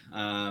 Yeah,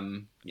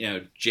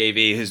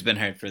 JV, who's been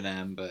hurt for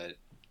them, but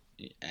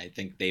I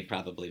think they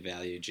probably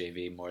value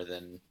JV more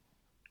than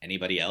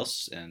anybody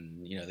else,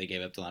 and they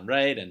gave up Delon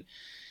Wright and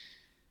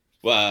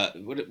what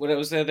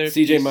was the other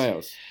CJ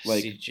Miles,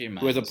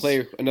 who has a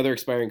player another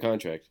expiring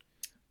contract.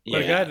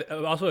 Yeah,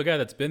 but a guy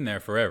that's been there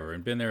forever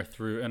and been there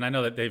through. And I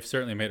know that they've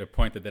certainly made a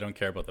point that they don't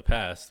care about the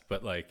past,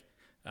 but like,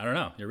 I don't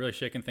know, you're really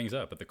shaking things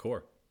up at the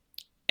core.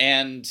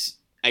 And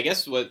I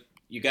guess what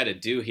you got to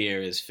do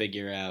here is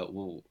figure out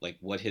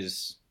what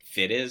his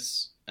fit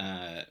is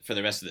for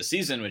the rest of the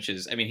season, which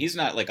is, I mean, he's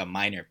not like a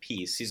minor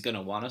piece. He's going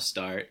to want to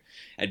start.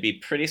 I'd be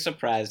pretty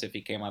surprised if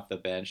he came off the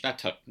bench.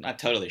 Not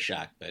totally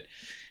shocked, but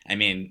I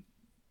mean,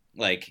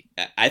 like,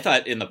 I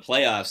thought in the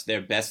playoffs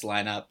their best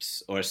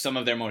lineups or some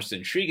of their most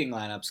intriguing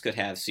lineups could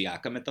have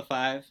Siakam at the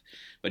 5.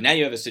 But now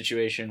you have a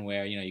situation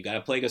where, you got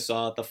to play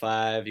Gasol at the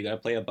 5. You got to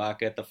play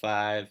Ibaka at the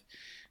 5.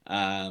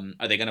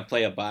 Are they going to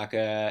play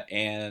Ibaka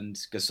and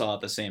Gasol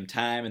at the same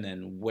time? And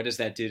then what does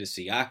that do to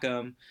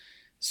Siakam?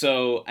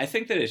 So I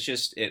think that it's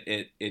just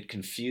it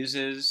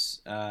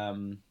confuses.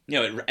 I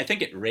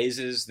think it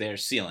raises their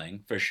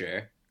ceiling for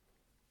sure,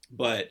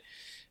 but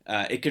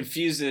it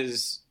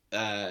confuses.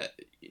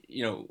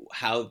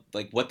 How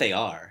what they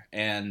are,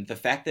 and the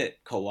fact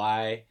that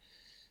Kawhi,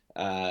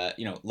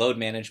 load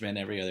management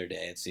every other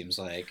day. It seems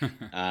like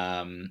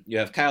you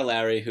have Kyle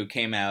Lowry, who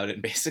came out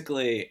and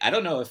basically, I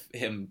don't know if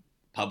him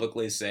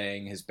publicly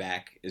saying his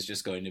back is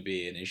just going to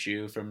be an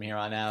issue from here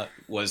on out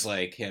was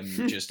like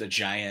him just a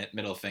giant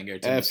middle finger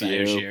to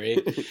Masai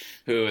Ujiri,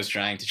 who was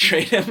trying to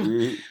trade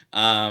him.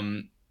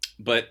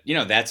 But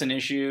that's an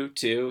issue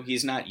too.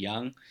 He's not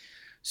young.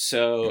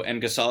 So,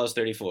 and Gasol is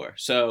 34.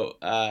 So,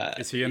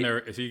 is he in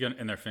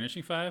their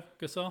finishing 5,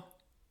 Gasol?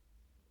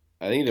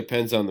 I think it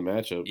depends on the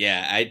matchup.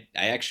 Yeah, I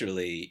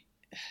actually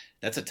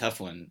that's a tough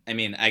one. I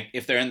mean,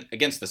 if they're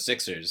against the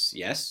Sixers,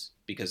 yes,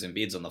 because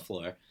Embiid's on the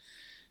floor.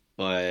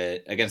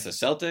 But against the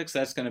Celtics,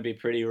 that's going to be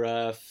pretty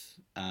rough.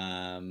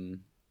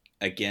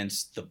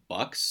 Against the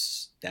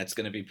Bucks, that's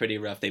going to be pretty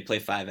rough. They play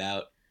 5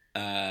 out.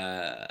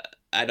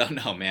 I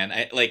don't know, man.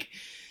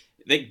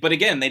 But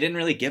again, they didn't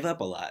really give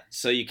up a lot,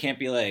 so you can't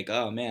be like,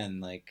 oh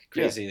man, like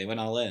crazy. Yeah. They went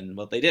all in.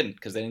 Well, they didn't,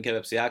 because they didn't give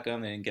up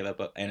Siakam, they didn't give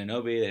up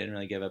Anunoby, they didn't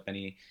really give up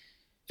any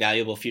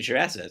valuable future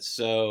assets.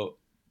 So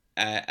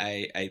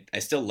I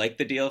still like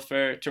the deal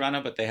for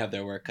Toronto, but they have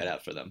their work cut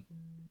out for them.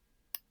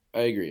 I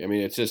agree. I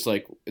mean, it's just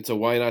like it's a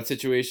why not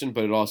situation,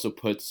 but it also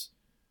puts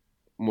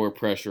more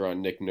pressure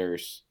on Nick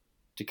Nurse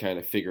to kind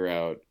of figure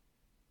out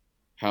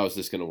how is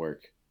this going to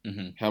work.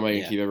 Mm-hmm. How am I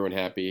going to keep everyone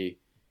happy?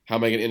 How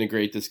am I going to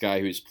integrate this guy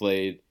who's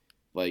played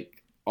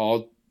like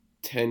all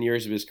 10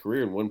 years of his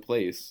career in one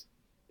place,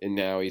 and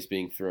now he's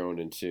being thrown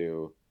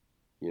into,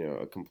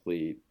 a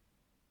complete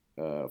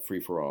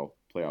free-for-all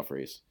playoff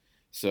race.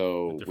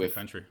 So with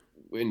country,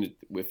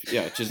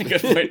 it's just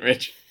good point,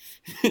 Rich.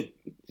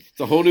 It's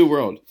a whole new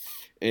world,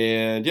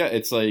 and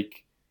it's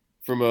like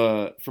from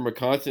a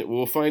content.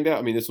 We'll find out.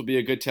 I mean, this will be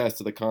a good test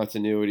of the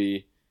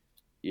continuity,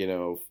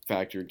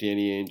 factor.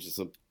 Danny Ainge has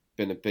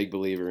been a big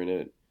believer in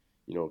it.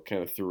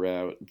 Kind of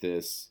throughout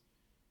this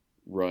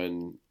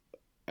run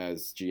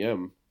as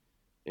GM,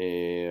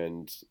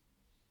 and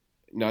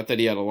not that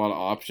he had a lot of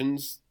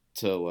options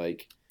to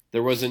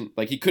there wasn't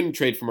he couldn't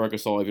trade for Marc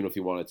Gasol even if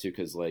he wanted to,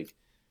 because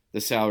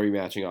the salary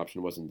matching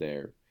option wasn't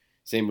there.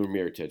 Same with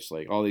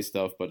Mirotic, all these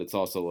stuff, but it's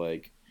also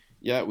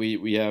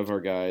we have our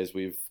guys,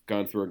 we've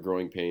gone through our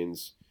growing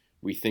pains,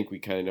 we think we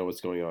kind of know what's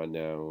going on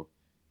now,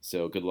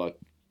 so good luck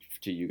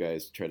to you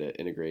guys to try to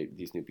integrate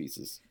these new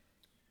pieces.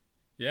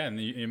 Yeah,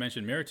 and you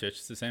mentioned Mirotic.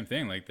 It's the same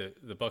thing.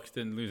 The Bucks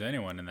didn't lose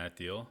anyone in that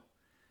deal.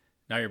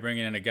 Now you're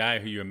bringing in a guy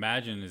who you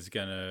imagine is he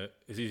gonna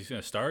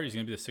start? He's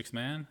gonna be the sixth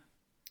man.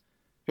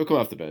 He'll come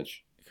off the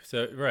bench.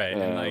 So right,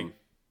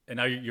 and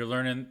now you're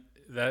learning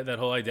that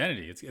whole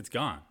identity. It's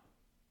gone,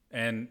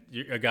 and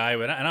you're a guy.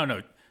 I don't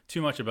know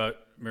too much about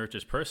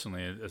Mirotic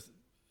personally,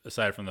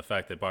 aside from the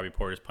fact that Bobby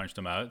Portis punched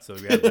him out. So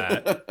we have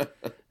that.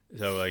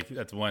 So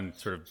that's one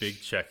sort of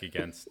big check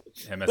against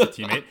him as a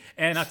teammate,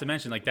 and not to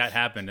mention that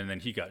happened and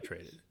then he got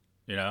traded.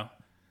 Not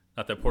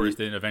that Portis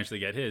didn't eventually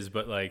get his,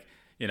 but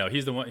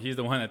he's the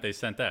one that they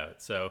sent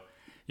out. So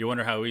you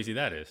wonder how easy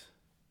that is.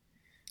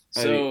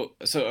 So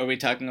are we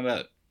talking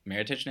about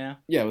Mirotic now?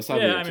 Yeah, let's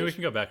talk about Mirotic. I mean we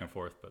can go back and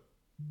forth, but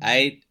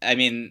I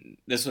mean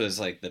this was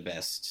the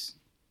best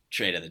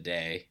trade of the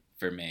day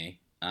for me.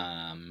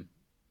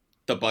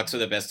 The Bucks are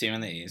the best team in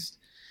the East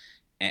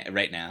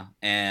right now,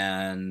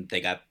 and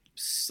they got.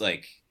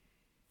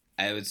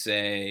 I would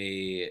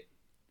say,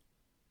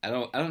 I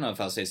don't know if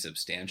I'll say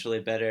substantially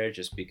better,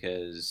 just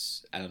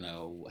because I don't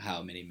know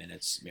how many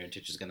minutes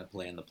Mirotic is going to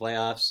play in the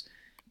playoffs,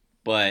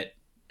 but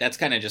that's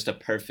kind of just a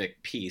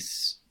perfect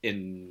piece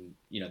in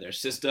their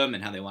system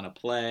and how they want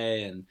to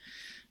play, and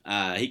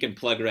he can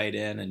plug right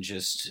in and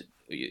just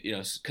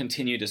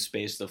continue to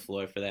space the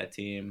floor for that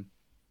team.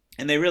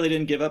 And they really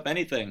didn't give up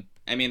anything.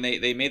 I mean,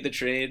 they made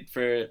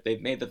they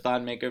made the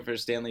Thon Maker for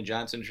Stanley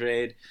Johnson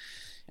trade.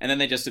 And then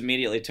they just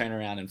immediately turn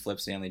around and flip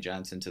Stanley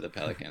Johnson to the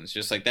Pelicans.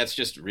 Just that's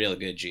just real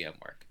good GM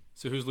work.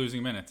 So who's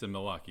losing minutes in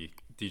Milwaukee?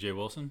 DJ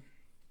Wilson?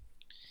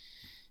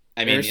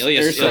 I mean,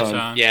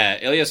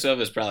 Ilyasova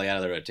is probably out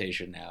of the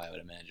rotation now, I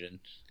would imagine.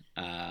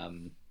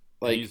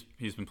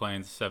 He's been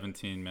playing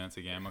 17 minutes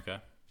a game. Okay.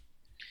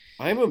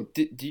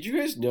 Did you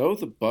guys know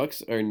the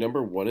Bucks are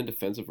number 1 in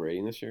defensive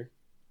rating this year?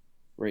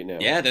 Right now.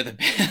 Yeah, they're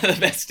the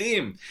best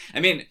team. I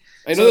mean,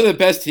 I know they're the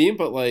best team,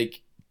 but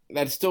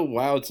that's still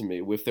wild to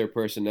me with their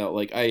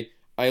personnel.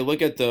 I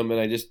look at them and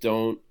I just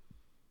don't.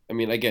 I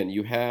mean, again,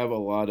 you have a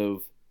lot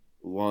of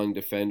long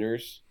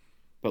defenders,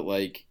 but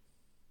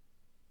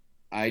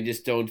I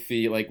just don't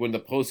feel when the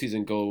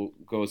postseason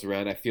goes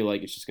around. I feel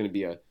like it's just going to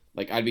be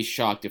I'd be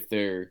shocked if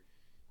they're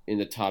in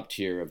the top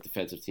tier of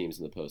defensive teams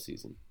in the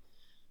postseason.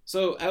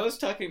 So I was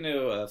talking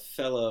to a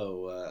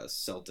fellow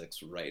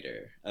Celtics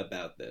writer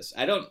about this.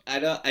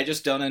 I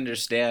just don't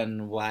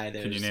understand why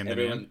there's. Can you name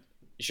everyone. The name?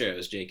 Sure, it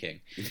was Jay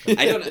King.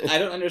 I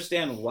don't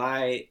understand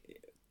why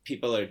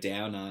people are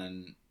down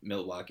on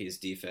Milwaukee's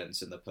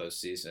defense in the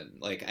postseason.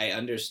 I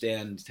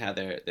understand how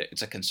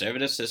it's a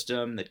conservative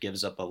system that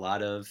gives up a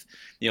lot of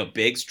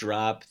bigs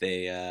drop.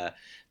 They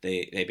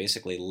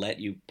basically let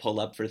you pull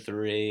up for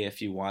 3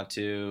 if you want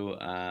to.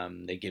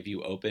 They give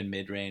you open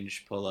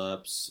mid-range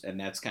pull-ups, and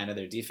that's kind of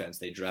their defense.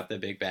 They drop the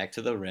big back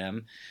to the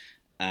rim.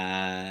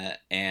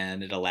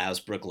 And it allows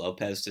Brook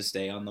Lopez to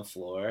stay on the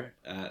floor.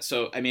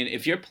 So, I mean,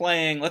 if you're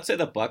playing, let's say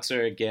the Bucks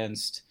are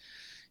against,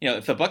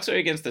 if the Bucks are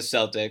against the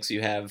Celtics, you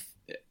have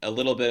a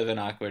little bit of an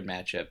awkward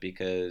matchup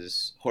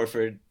because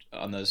Horford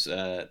on those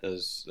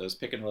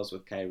pick and rolls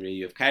with Kyrie.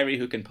 You have Kyrie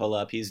who can pull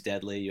up, he's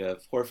deadly. You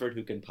have Horford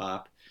who can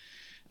pop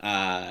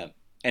and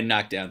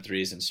knock down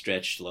threes and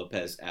stretch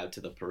Lopez out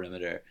to the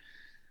perimeter.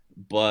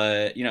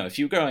 But if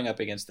you're going up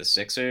against the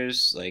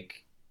Sixers,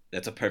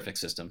 that's a perfect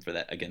system for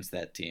that against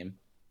that team.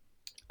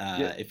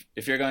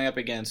 If you're going up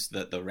against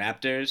the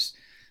Raptors,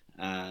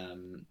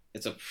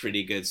 It's a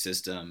pretty good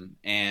system,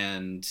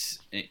 and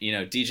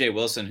DJ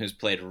Wilson, who's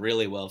played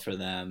really well for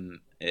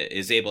them,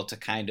 is able to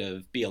kind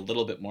of be a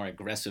little bit more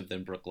aggressive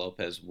than Brook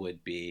Lopez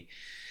would be.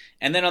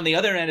 And then on the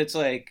other end, it's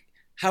like,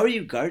 how are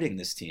you guarding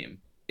this team?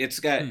 It's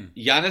got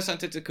Giannis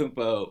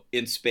Antetokounmpo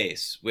in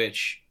space,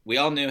 which we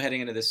all knew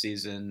heading into this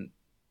season,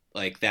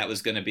 like that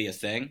was going to be a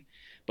thing.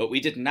 But we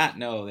did not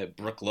know that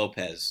Brook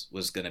Lopez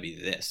was going to be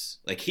this.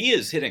 Like, he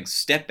is hitting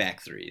step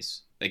back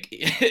threes. Like,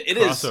 it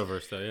is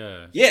crossover stuff.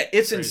 Yeah. Yeah,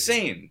 it's crazy.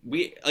 insane.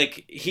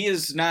 He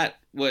is not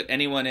what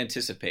anyone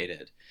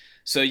anticipated.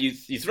 So you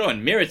throw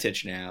in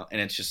Mirotic now,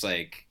 and it's just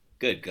like,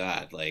 good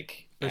God,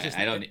 like But it's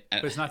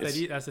it's not that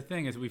easy. That's the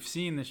thing, is we've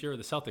seen this year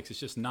with the Celtics. It's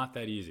just not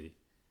that easy.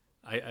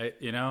 I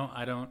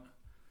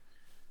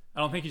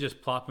don't think you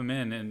just plop him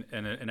in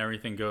and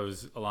everything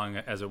goes along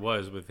as it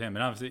was with him.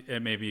 And obviously,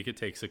 maybe it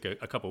takes like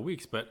a couple of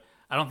weeks, but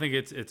I don't think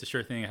it's a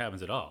sure thing that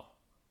happens at all.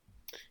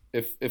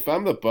 If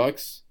I'm the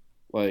Bucks,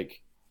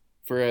 like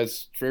for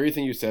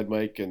everything you said,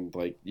 Mike, and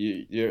like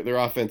their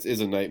offense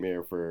is a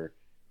nightmare for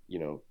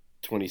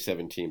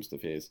 27 teams to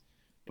face.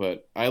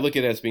 But I look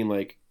at it as being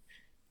like,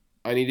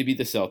 I need to beat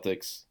the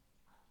Celtics,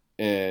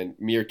 and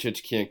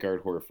Mirotic can't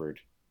guard Horford.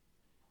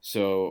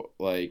 So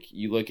like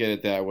you look at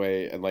it that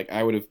way, and like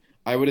I would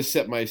have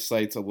set my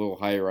sights a little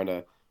higher on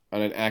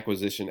an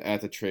acquisition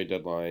at the trade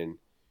deadline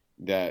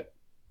that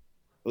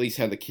at least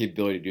had the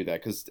capability to do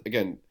that. Because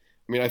again,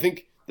 I mean, I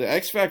think the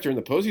X factor in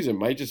the postseason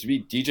might just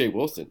be DJ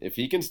Wilson. If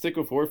he can stick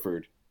with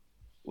Horford,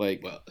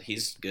 like, well,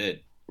 he's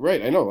good,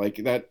 right? I know, like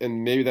that,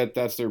 and maybe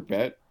that's their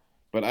bet.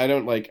 But I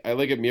don't like. I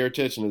look at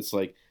Mirotic, and it's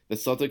like the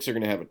Celtics are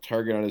going to have a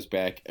target on his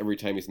back every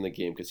time he's in the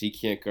game because he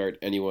can't guard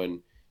anyone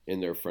in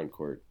their front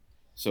court.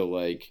 So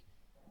like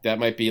that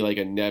might be like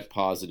a net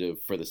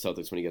positive for the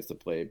Celtics when he gets to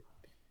play,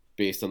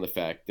 based on the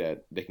fact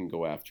that they can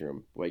go after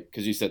him. Like,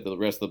 because you said the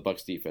rest of the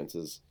Bucks defense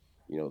is,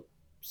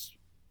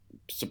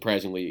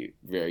 surprisingly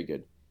very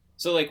good.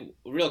 So like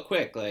real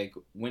quick, like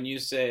when you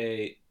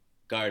say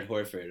guard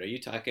Horford, are you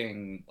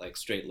talking like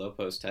straight low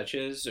post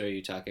touches, or are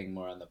you talking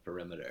more on the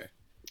perimeter?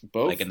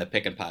 Both, like in the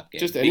pick and pop game.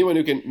 Just anyone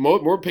who can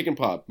more pick and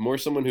pop, more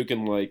someone who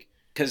can like,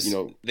 because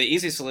the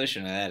easy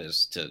solution to that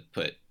is to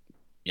put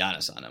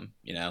Giannis on him.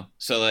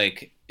 So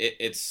like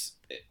it's.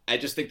 I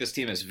just think this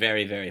team is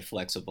very, very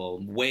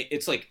flexible.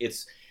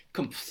 It's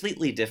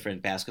completely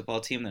different basketball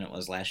team than it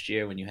was last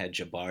year when you had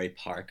Jabari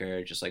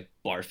Parker just like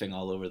barfing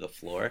all over the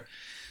floor.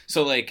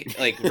 So like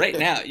right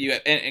now you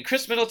and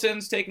Chris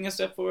Middleton's taking a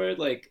step forward.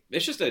 Like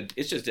it's just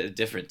a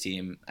different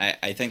team.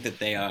 I think that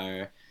they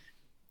are.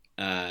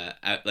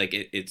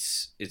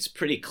 It's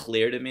pretty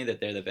clear to me that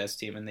they're the best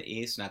team in the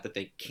East. Not that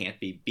they can't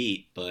be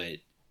beat, but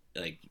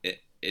like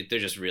they're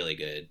just really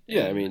good.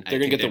 Yeah, I mean they're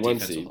gonna get the one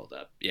seed. Will hold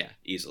up. Yeah,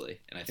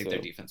 easily, and I think their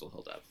defense will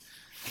hold up.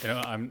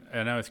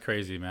 I know it's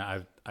crazy,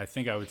 man. I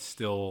think I would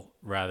still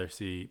rather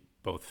see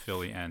both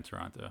Philly and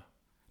Toronto.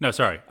 No,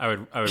 sorry, I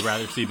would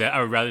rather see that.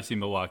 I would rather see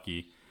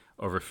Milwaukee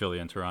over Philly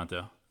and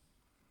Toronto.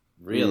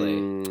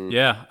 Really?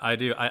 Yeah, I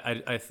do.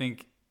 I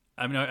think.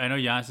 I mean, I know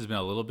Giannis has been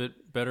a little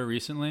bit better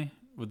recently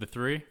with the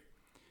three,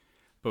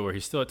 but where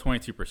he's still at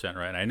 22%,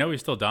 right? And I know he's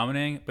still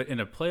dominating, but in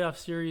a playoff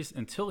series,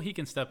 until he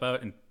can step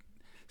out and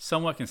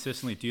somewhat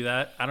consistently do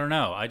that, I don't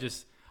know.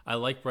 I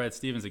like Brad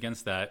Stevens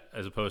against that,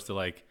 as opposed to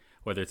like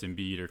whether it's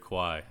Embiid or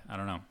Kawhi. I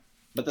don't know.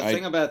 But the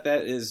thing about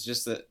that is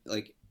just that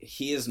like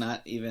he is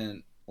not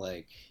even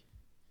like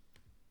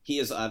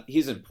he's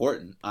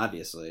important.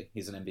 Obviously,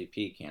 he's an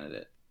MVP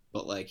candidate,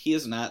 but like he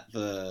is not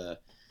the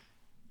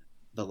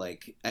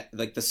like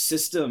the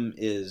system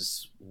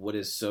is what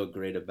is so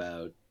great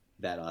about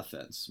that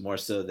offense, more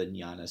so than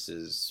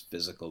Giannis's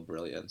physical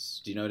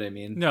brilliance. Do you know what I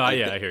mean? No,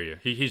 I hear you.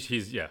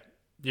 He's yeah.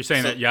 You're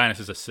saying that Giannis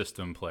is a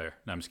system player.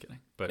 No, I'm just kidding.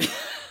 But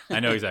I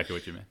know exactly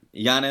what you mean.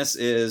 Giannis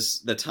is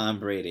the Tom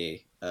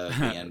Brady of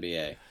the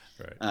NBA.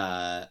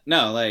 Right.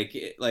 No, like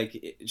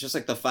just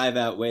like the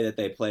 5-out way that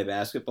they play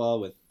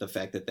basketball, with the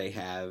fact that they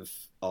have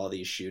all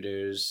these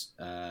shooters.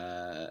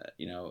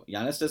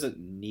 Giannis doesn't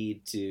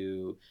need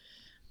to.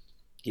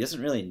 He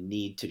doesn't really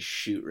need to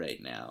shoot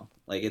right now.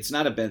 Like it's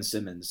not a Ben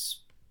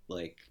Simmons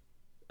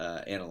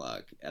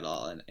analog at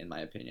all, in my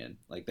opinion.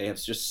 Like they have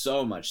just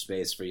so much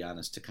space for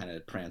Giannis to kind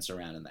of prance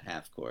around in the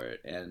half court.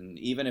 And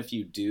even if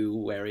you do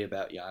worry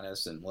about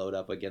Giannis and load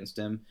up against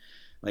him,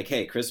 like,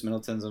 hey, Chris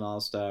Middleton's an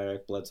all-star,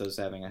 Eric Bledsoe's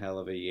having a hell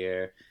of a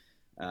year,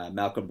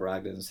 Malcolm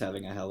Brogdon's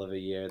having a hell of a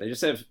year. They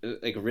just have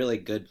like really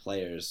good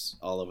players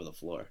all over the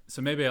floor.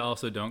 So maybe I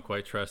also don't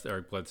quite trust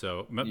Eric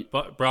Bledsoe.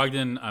 But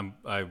Brogdon,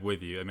 I'm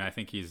with you. I mean, I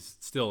think he's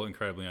still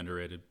incredibly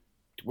underrated.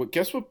 Well,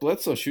 guess what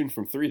Bledsoe's shooting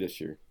from 3 this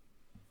year?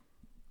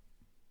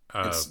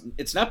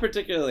 It's not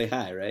particularly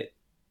high, right?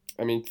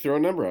 I mean, throw a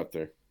number out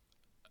there.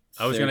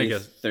 I was gonna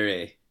guess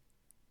 3.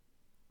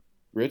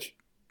 Rich?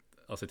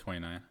 I'll say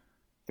 29.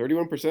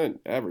 31%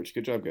 average.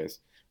 Good job, guys.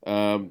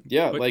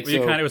 Yeah, but so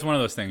it was one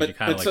of those things. You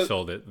kind of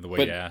sold it the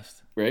way you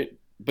asked, right?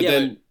 But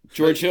then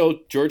George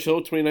Hill,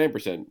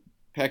 29%.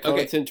 Pat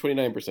Connaughton,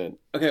 29%.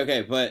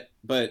 Okay,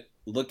 but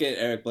look at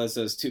Eric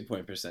Bledsoe's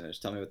 2-point percentage.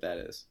 Tell me what that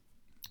is.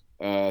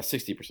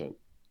 60%.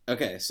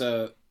 Okay,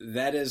 so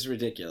that is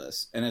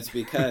ridiculous, and it's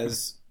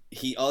because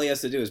all he has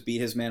to do is beat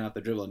his man off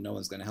the dribble, and no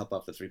one's going to help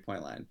off the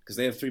 3-point line because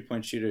they have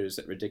 3-point shooters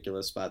at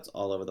ridiculous spots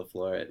all over the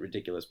floor at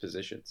ridiculous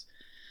positions.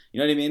 You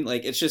know what I mean?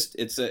 Like it's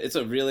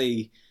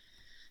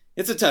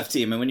a tough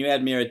team, and when you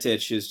add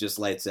Mirotic, who's just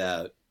lights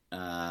out,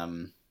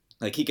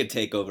 like he could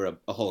take over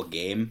a whole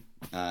game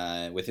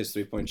with his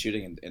 3-point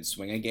shooting and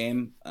swing a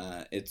game.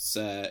 It's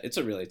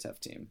a really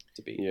tough team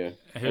to beat. Yeah,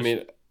 I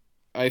mean,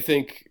 I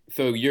think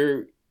so.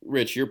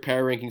 Rich, your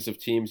power rankings of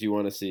teams you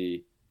want to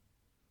see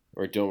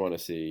or don't want to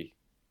see.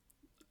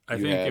 I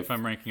think if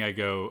I'm ranking,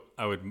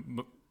 I would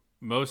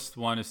most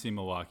want to see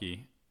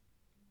Milwaukee,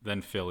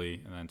 then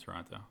Philly, and then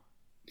Toronto.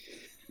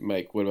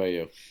 Mike, what about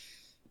you?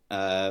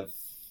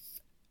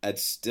 I'd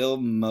still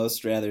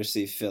most rather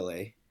see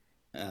Philly,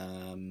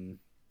 and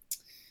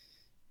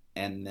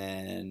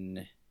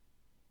then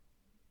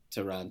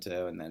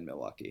Toronto, and then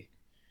Milwaukee.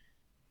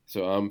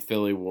 So I'm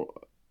Philly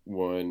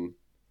 1,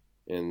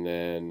 and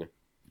then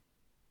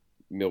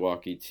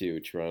Milwaukee 2,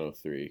 Toronto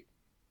 3.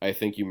 I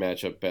think you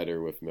match up better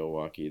with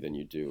Milwaukee than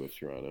you do with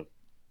Toronto.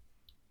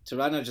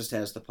 Toronto just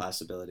has the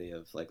possibility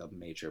of like a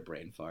major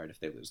brain fart if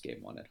they lose game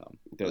 1 at home.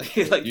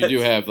 You do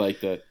have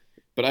like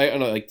but I don't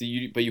know, like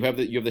you have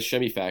the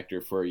Shemi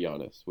factor for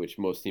Giannis, which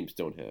most teams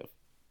don't have.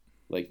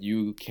 Like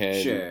you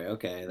can, sure,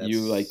 okay,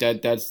 you like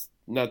that. That's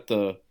not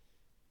the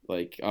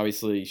like.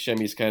 Obviously,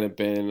 Shemi's kind of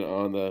been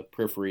on the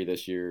periphery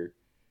this year.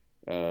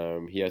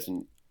 He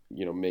hasn't,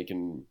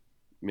 making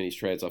many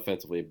strides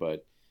offensively,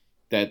 but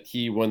that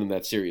he won them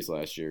that series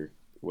last year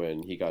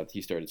when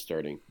he started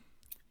starting,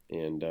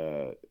 and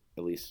at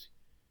least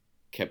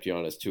kept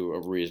Giannis to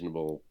a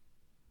reasonable,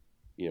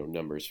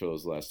 numbers for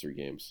those last 3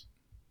 games.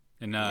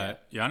 And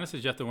Giannis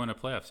has yet to win a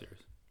playoff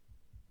series.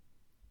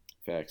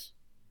 Facts.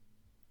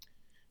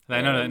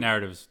 I know that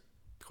narrative's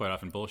quite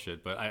often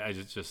bullshit, but I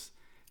just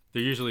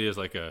there usually is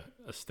like a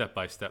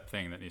step-by-step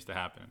thing that needs to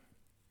happen.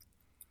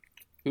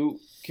 Who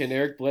can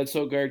Eric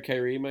Bledsoe guard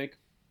Kyrie, Mike?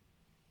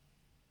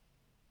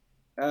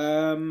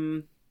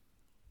 Can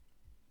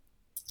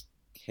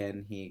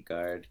he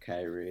guard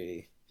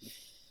Kyrie?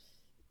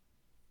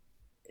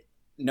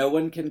 No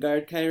one can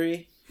guard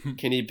Kyrie.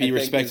 Can he be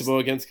respectable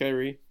against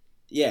Kyrie?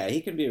 Yeah,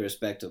 he can be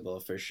respectable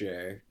for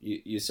sure.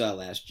 You saw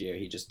last year,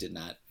 he just did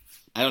not.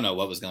 I don't know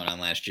what was going on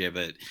last year,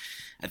 but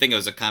I think it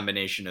was a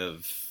combination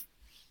of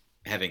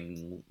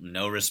having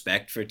no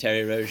respect for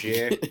Terry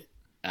Rozier,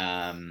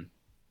 and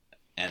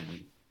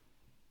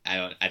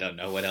I don't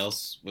know what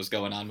else was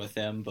going on with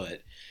him.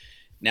 But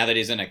now that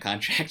he's in a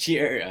contract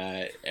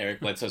year,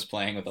 Eric Bledsoe's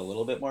playing with a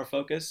little bit more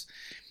focus.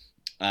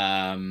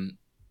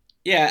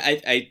 Yeah,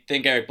 I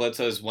think Eric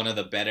Bledsoe is one of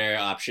the better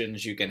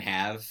options you can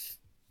have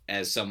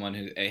as someone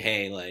who,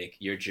 hey, like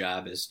your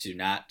job is to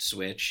not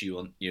switch.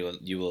 You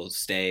will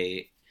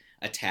stay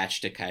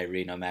attached to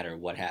Kyrie no matter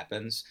what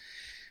happens.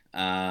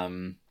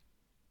 That's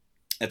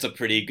a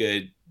pretty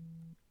good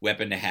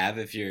weapon to have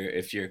if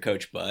you're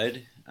Coach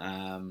Bud.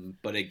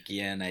 But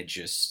again, at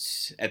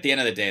the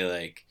end of the day,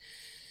 like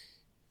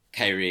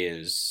Kyrie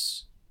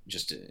is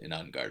just an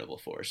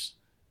unguardable force.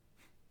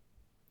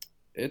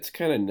 It's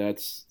kind of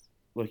nuts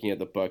looking at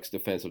the Bucks'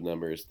 defensive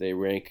numbers. They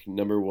rank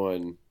number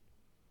 1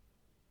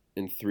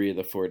 in 3 of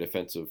the 4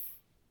 defensive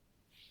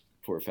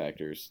 4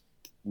 factors.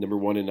 Number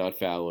 1 in not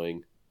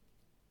fouling,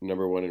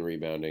 number 1 in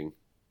rebounding,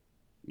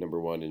 number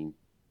 1 in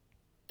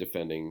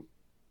defending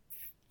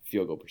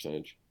field goal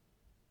percentage.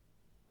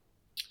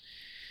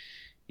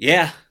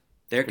 Yeah,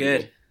 they're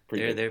pretty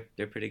good.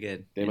 They're pretty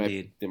good. They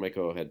indeed. might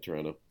go ahead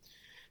Toronto.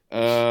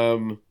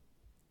 All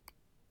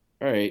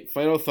right,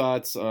 final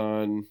thoughts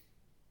on. Are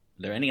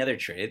there any other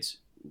trades?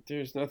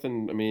 There's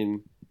nothing. I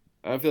mean,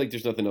 I feel like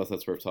there's nothing else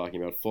that's worth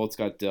talking about. Fultz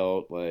got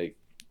dealt, like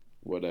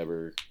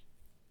whatever.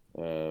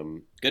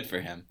 Good for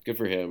him. Good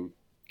for him.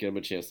 Get him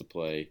a chance to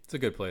play. It's a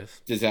good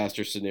place.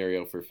 Disaster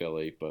scenario for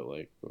Philly, but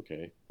like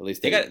okay, at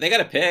least they got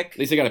a pick. At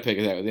least they got a pick.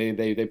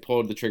 They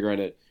pulled the trigger on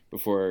it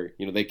before.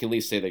 They can at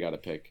least say they got a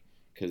pick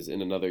because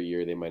in another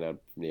year they might not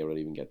be able to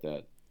even get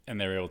that.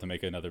 And they were able to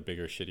make another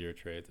bigger, shittier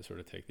trade to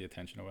sort of take the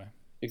attention away.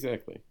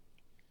 Exactly.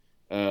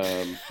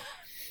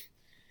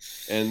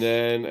 And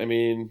then, I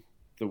mean,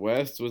 the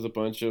West was a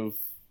bunch of,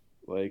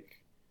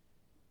 like,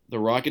 the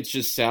Rockets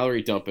just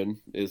salary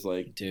dumping is,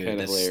 like, kind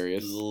of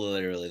hilarious.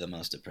 Literally the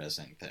most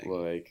depressing thing.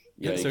 Like,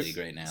 in the league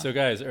right now. So,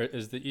 guys,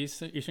 is the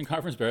Eastern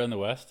Conference better than the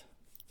West?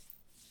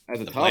 At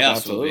the top,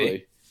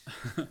 absolutely.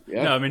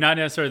 Yeah. No, I mean, not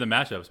necessarily the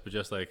matchups, but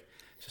just, like,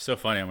 it's just so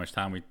funny how much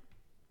time we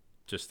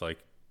just, like,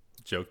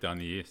 joked on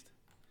the East.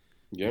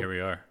 Yep. Here we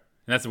are.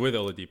 And that's with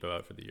Oladipo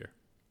out for the year.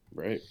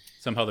 Right.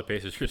 Somehow the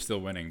Pacers are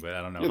still winning, but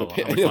I don't know how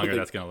much longer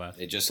that's going to last.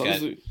 They just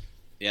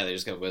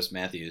got Wes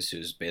Matthews,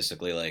 who's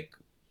basically like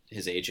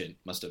his agent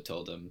must have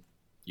told him,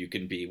 you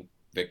can be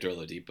Victor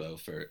Oladipo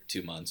for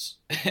 2 months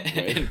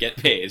and get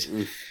paid.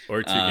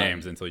 Or 2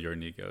 games until your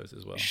knee goes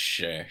as well.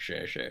 Sure.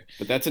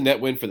 But that's a net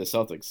win for the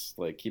Celtics,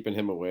 like keeping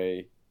him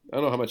away. I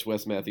don't know how much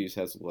Wes Matthews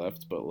has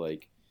left, but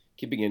like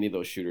keeping any of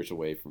those shooters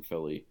away from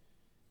Philly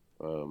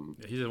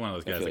He's just one of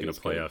those I guys feel like in a he's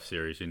good. playoff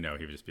series. He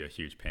would just be a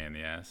huge pain in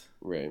the ass.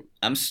 Right.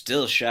 I'm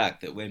still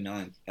shocked that Wayne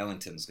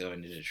Ellington's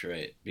going to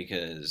Detroit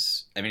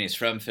because, I mean, he's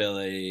from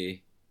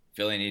Philly.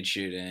 Philly needs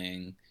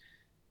shooting.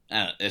 I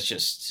don't know, it's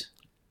just...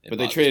 But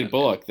they traded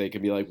Bullock. They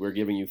could be like, we're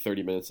giving you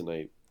 30 minutes a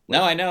night.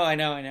 No, I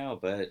know,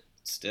 but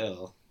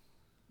still,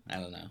 I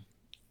don't know.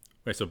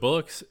 Wait, so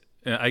Bullock's...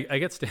 I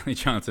get Stanley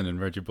Johnson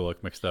and Reggie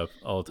Bullock mixed up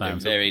all the time.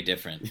 They're very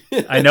different.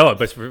 I know it,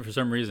 but for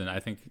some reason,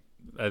 I think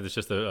it's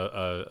just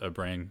a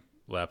brain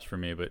lapse for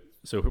me. But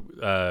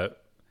so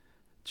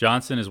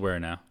Johnson is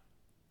where now?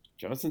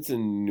 Johnson's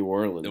in New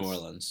Orleans. New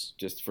Orleans.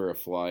 Just for a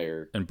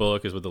flyer. And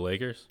Bullock is with the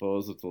Lakers?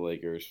 Bullock's with the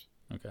Lakers.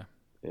 Okay.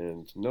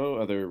 And no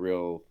other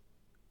real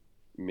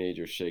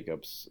major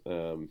shakeups.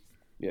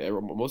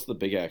 Most of the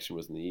big action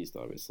was in the East,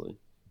 obviously.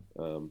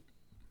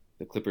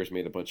 The Clippers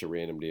made a bunch of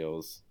random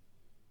deals.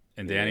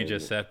 And Danny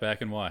just sat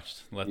back and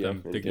watched. Let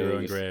them dig their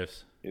own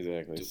graves.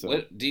 Exactly. So,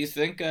 What do you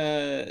think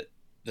the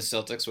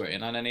Celtics were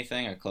in on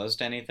anything or close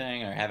to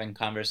anything or having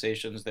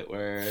conversations that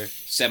were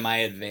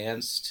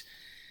semi-advanced?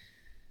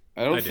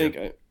 I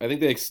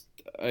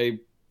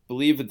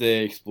believe that they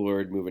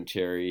explored moving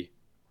Cherry,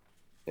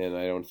 and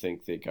I don't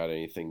think they got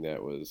anything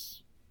that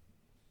was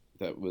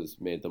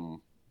made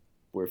them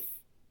worth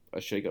a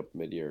shakeup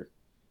mid-year.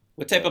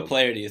 What type of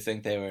player do you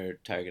think they were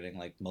targeting?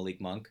 Like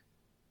Malik Monk?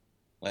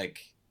 Like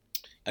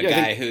a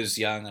Yeah, guy who's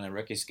young on a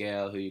rookie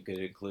scale who you could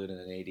include in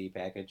an AD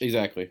package?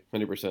 Exactly,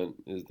 100%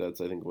 that's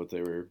I think what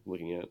they were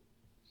looking at,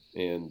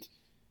 and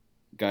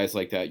guys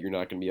like that you're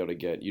not going to be able to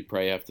get. You'd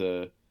probably have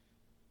to.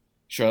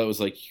 Charlotte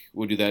was like,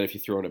 "We'll do that if you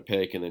throw in a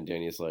pick," and then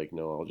Danny's like,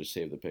 "No, I'll just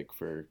save the pick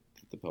for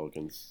the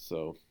Pelicans."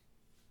 So,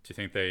 do you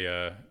think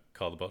they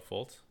called about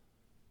Fultz?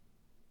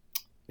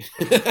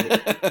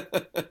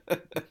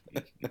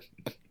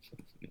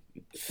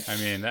 I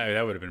mean,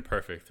 that would have been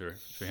perfect for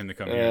him to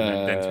come here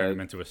and then turn him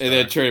into a star. And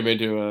then turn him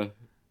into a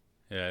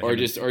or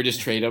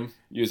just trade him,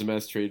 use him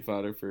as trade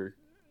fodder for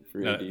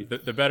AD.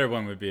 The better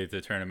one would be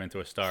to turn him into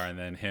a star, and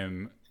then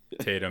him,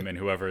 Tatum, and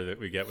whoever that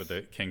we get with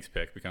the Kings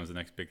pick becomes the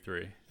next big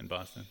three in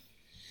Boston.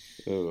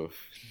 Oh,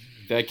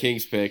 that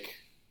Kings pick.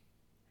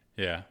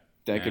 Yeah,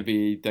 that could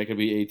be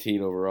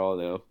 18 overall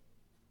now.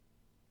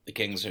 The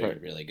Kings are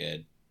really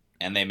good,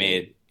 and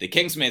the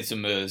Kings made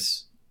some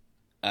moves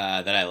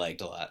that I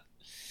liked a lot.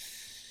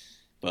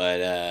 But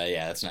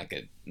that's not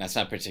good. That's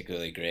not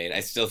particularly great. I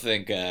still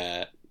think,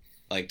 do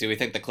we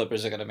think the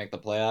Clippers are going to make the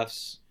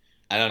playoffs?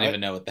 I don't even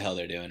know what the hell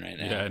they're doing right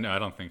now. Yeah, no, I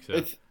don't think so.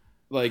 It's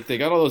like they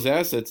got all those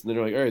assets, and then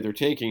they're like, all right, they're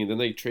tanking, and then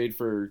they trade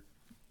for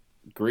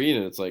Green,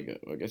 and it's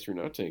like, I guess you're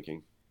not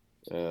tanking.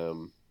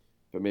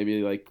 But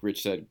maybe, like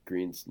Rich said,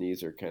 Green's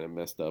knees are kind of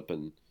messed up,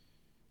 and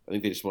I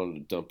think they just wanted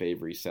to dump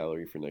Avery's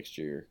salary for next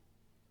year.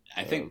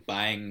 I think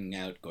buying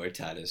out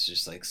Gortat is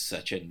just like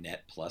such a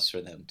net plus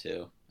for them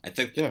too. I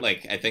think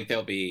I think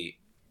they'll be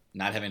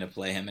not having to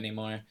play him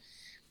anymore.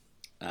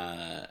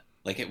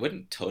 It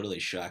wouldn't totally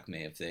shock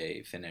me if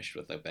they finished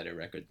with a better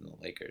record than the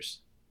Lakers.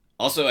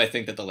 Also, I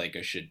think that the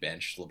Lakers should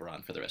bench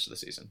LeBron for the rest of the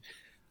season.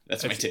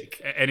 That's my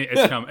take.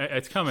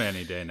 It's coming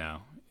any day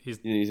now. He's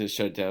to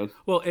shut down.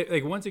 Well,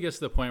 once it gets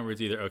to the point where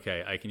it's either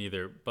I can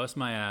either bust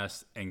my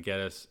ass and get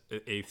us an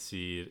 8th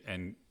seed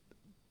and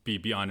be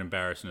beyond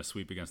embarrassed in a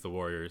sweep against the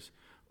Warriors,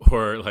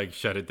 or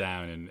shut it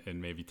down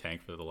and maybe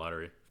tank for the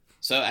lottery.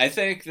 So I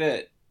think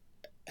that.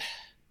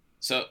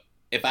 So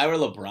if I were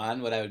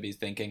LeBron, what I would be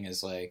thinking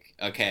is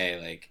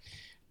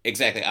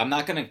exactly. I'm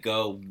not gonna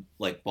go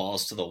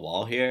balls to the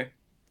wall here,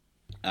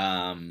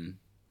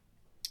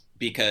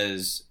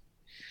 because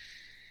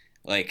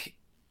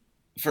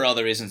for all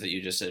the reasons that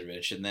you just said,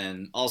 Rich, and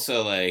then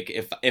also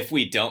if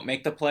we don't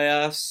make the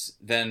playoffs,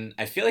 then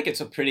I feel like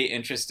it's a pretty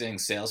interesting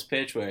sales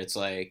pitch where it's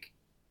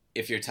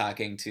if you're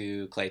talking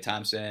to Klay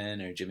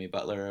Thompson or Jimmy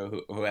Butler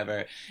or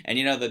whoever, and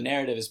the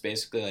narrative is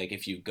basically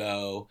if you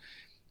go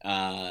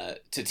to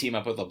team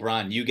up with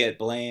LeBron, you get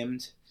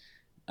blamed.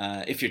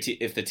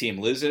 If the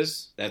team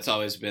loses, that's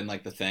always been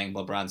the thing.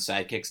 LeBron's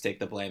sidekicks take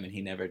the blame, and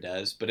he never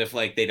does. But if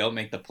they don't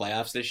make the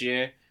playoffs this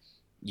year,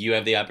 you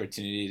have the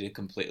opportunity to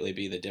completely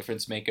be the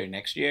difference maker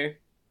next year,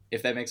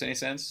 if that makes any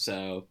sense.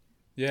 So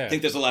yeah, I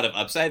think there's a lot of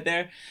upside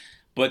there.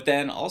 But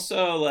then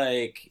also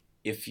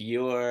if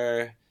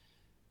you're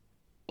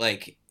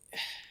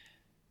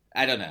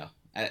I don't know,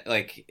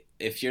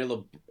 if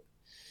you're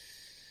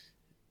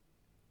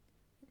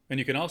and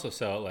you can also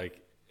sell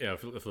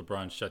if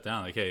LeBron's shut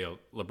down, hey,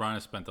 LeBron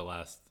has spent the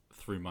last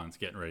 3 months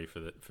getting ready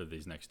for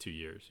these next 2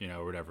 years,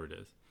 or whatever it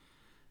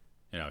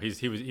is.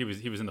 He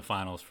was in the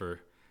finals for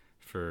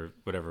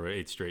whatever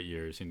 8 straight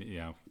years, and he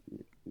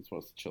just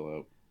wants to chill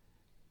out.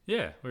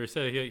 Yeah, we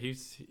said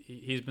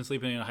he's been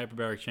sleeping in a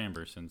hyperbaric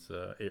chamber since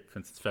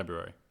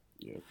February.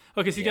 Yeah.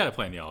 Okay, so you got to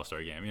play in the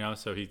All-Star game,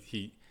 so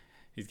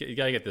you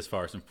got to get this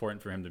far. It's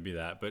important for him to be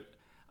that, but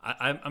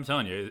I'm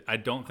telling you, I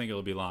don't think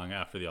it'll be long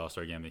after the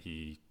All-Star game that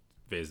he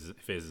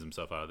phases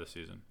himself out of this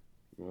season.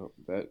 Well,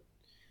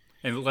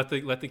 and let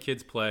the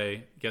kids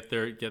play, get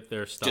their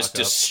stock just up.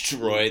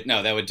 destroy.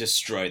 No, that would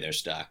destroy their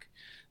stock.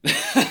 You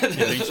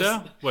think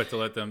so? What, to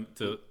let them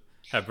to?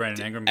 Have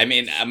Brandon Ingram. I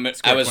mean,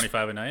 score I was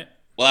 25 a night.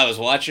 Well, I was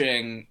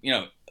watching.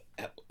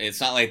 It's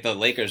not like the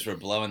Lakers were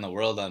blowing the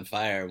world on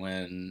fire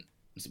when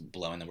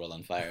blowing the world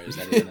on fire. Is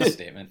that even a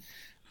statement?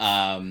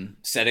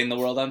 Setting the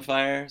world on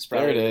fire.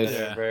 There it is.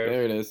 Yeah.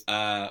 There it is.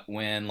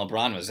 When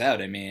LeBron was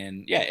out, I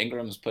mean, yeah,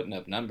 Ingram was putting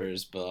up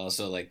numbers, but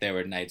also like there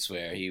were nights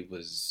where he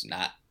was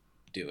not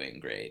doing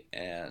great,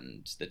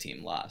 and the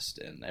team lost,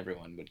 and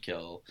everyone would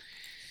kill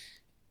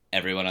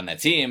everyone on that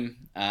team.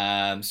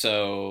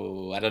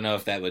 So I don't know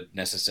if that would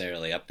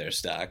necessarily up their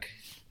stock,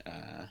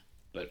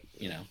 but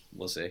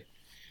we'll see.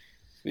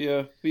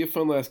 Yeah, be a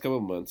fun last couple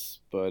of months,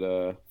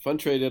 but fun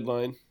trade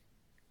deadline.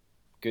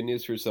 Good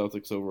news for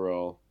Celtics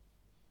overall.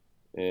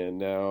 And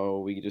now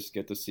we just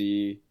get to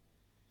see.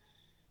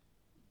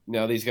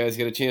 Now these guys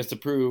get a chance to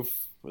prove,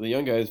 the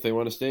young guys, if they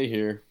want to stay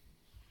here,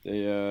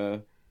 they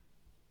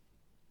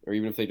or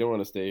even if they don't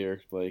want to stay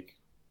here, like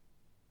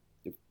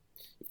if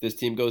this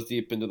team goes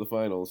deep into the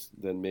finals,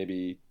 then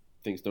maybe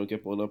things don't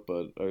get blown up.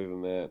 But other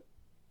than that,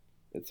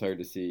 it's hard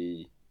to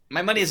see.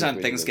 My money's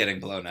on things getting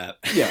blown up.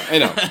 Yeah, I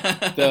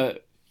know.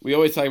 We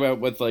always talk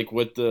about what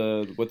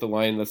the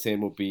line in the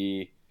sand will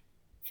be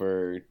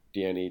for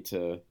Danny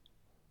to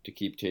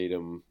keep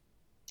Tatum,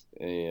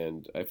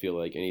 and I feel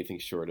like anything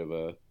short of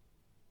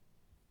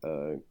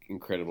a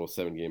incredible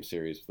 7-game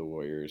series for the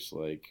Warriors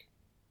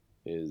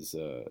is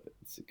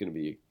it's going to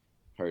be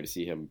hard to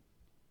see him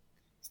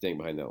staying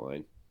behind that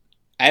line.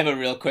 I have a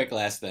real quick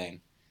last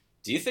thing.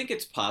 Do you think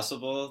it's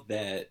possible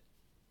that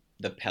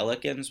the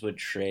Pelicans would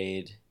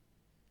trade?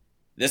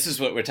 This is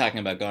what we're talking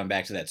about, going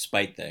back to that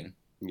spite thing.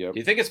 Yep. Do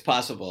you think it's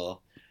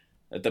possible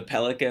that the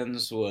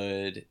Pelicans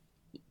would?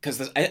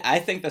 Because I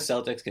think the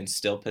Celtics can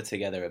still put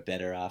together a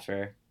better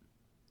offer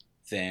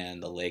than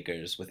the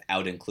Lakers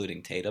without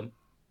including Tatum.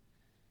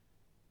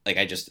 Like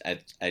I just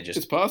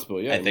it's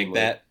possible, yeah. I think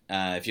that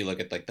if you look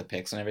at like the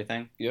picks and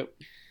everything. Yep.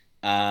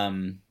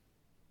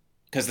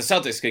 Because the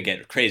Celtics could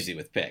get crazy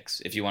with picks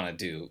if you want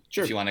to do.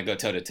 Sure. If you want to go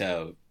toe to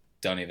toe,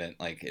 don't even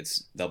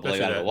they'll blow you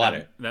Especially out of the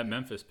water. That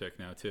Memphis pick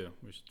now too.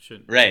 We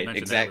should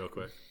mention that real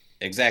quick.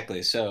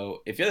 Exactly.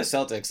 So if you're the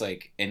Celtics,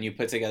 and you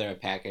put together a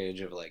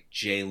package of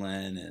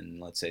Jalen and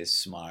let's say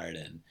Smart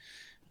and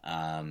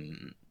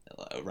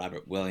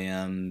Robert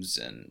Williams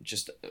and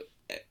just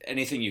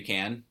anything you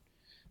can,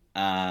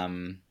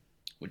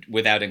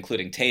 without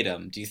including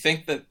Tatum, do you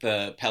think that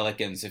the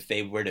Pelicans, if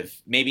they were to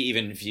maybe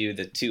even view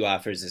the two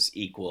offers as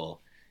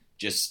equal,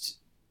 just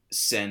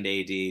send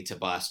AD to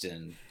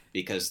Boston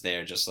because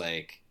they're just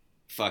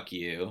fuck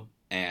you?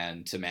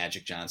 And to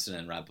Magic Johnson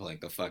and Rob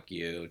Pelinka, fuck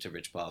you. To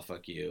Rich Paul,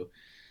 fuck you.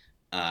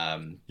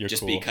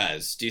 Just cool.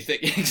 Because. Do you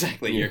think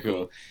exactly? You're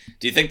cool.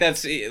 Do you think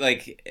that's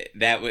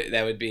that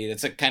would be?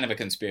 That's a kind of a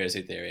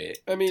conspiracy theory.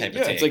 I mean, type yeah,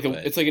 of take,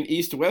 it's like an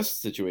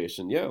East-West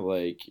situation. Yeah,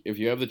 if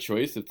you have the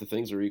choice, if the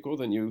things are equal,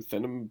 then you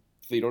send them.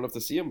 So you don't have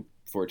to see them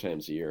 4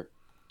 times a year.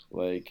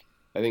 I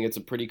think it's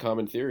a pretty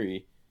common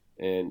theory,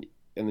 and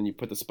then you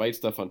put the spite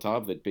stuff on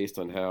top of it based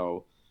on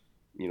how,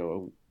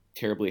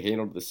 terribly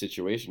handled the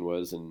situation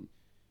was and.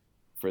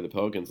 For the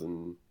Pelicans,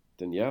 and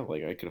then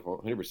I could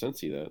 100%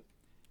 see that.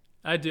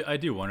 I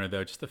do wonder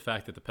though, just the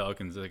fact that the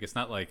Pelicans, it's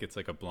not like it's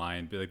a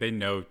blind, but they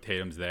know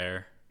Tatum's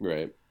there,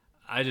 right?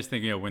 I just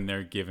think when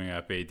they're giving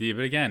up AD,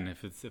 but again,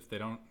 if they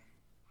don't,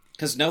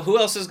 because who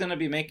else is going to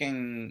be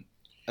making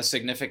a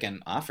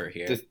significant offer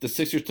here? The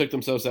Sixers took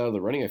themselves out of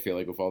the running. I feel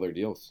with all their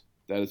deals,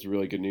 that is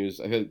really good news.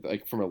 I feel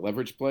from a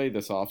leverage play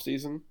this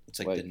offseason, it's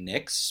the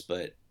Knicks,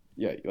 but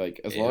yeah,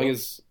 as long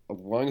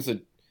as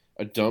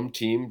a dumb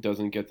team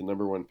doesn't get the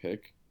number 1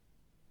 pick,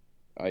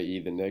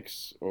 i.e. the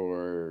Knicks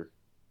or,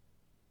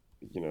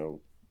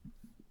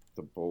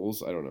 the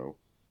Bulls, I don't know.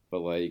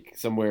 But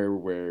somewhere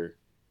where...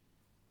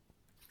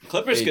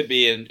 Clippers could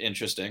be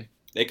interesting.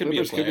 They could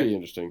Clippers be a player. Could be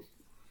interesting.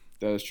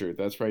 That is true.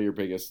 That's probably your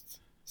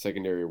biggest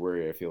secondary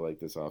worry, I feel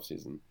this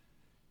offseason.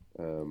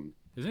 Isn't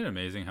it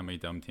amazing how many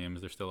dumb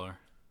teams there still are?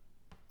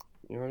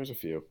 Yeah, there's a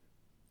few.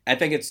 I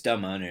think it's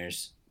dumb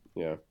owners.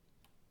 Yeah.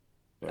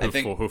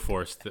 Who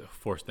forced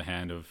the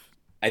hand of?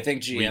 I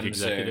think GMs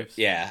executives.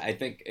 I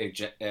think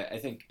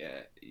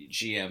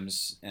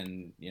GMs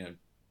and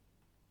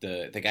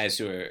the guys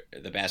who are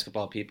the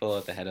basketball people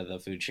at the head of the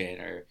food chain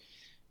are.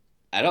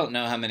 I don't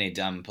know how many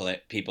dumb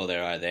people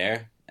there are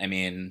there. I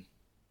mean,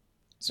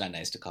 it's not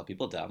nice to call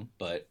people dumb,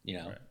 but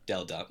right.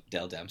 Dell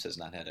Demps has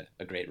not had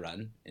a great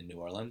run in New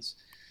Orleans.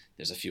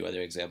 There's a few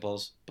other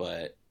examples,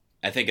 but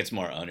I think it's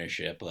more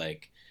ownership.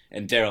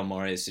 In Daryl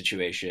Morey's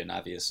situation,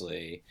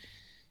 obviously,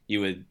 you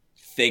would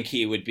think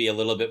he would be a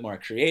little bit more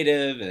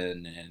creative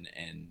and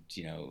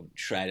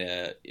try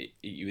to.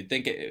 You would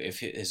think if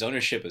his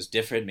ownership was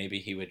different, maybe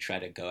he would try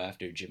to go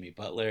after Jimmy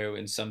Butler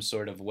in some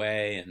sort of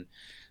way and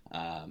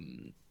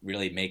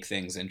really make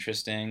things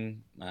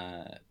interesting.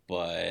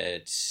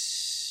 But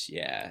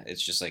yeah,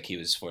 it's just he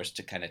was forced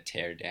to kind of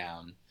tear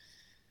down.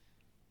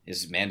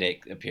 His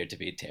mandate appeared to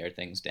be tear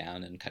things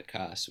down and cut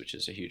costs, which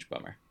is a huge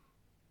bummer.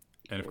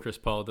 And if Chris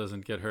Paul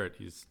doesn't get hurt,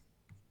 he's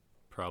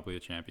probably a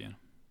champion.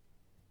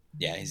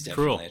 Yeah, he's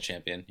definitely a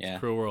champion. Yeah,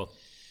 cruel world.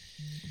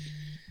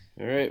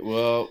 All right,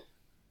 well,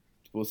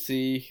 we'll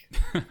see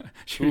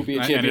who will be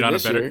a I champion ended on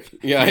this a better, year.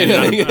 Yeah,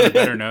 ended on a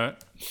better note.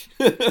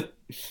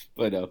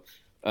 But no,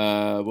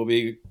 we'll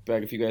be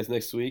back with you guys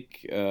next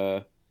week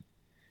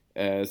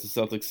as the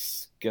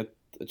Celtics get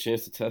a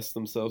chance to test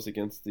themselves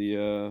against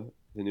the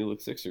new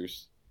look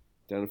Sixers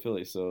down in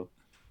Philly. So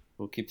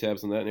we'll keep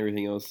tabs on that and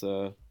everything else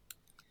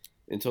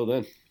until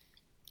then.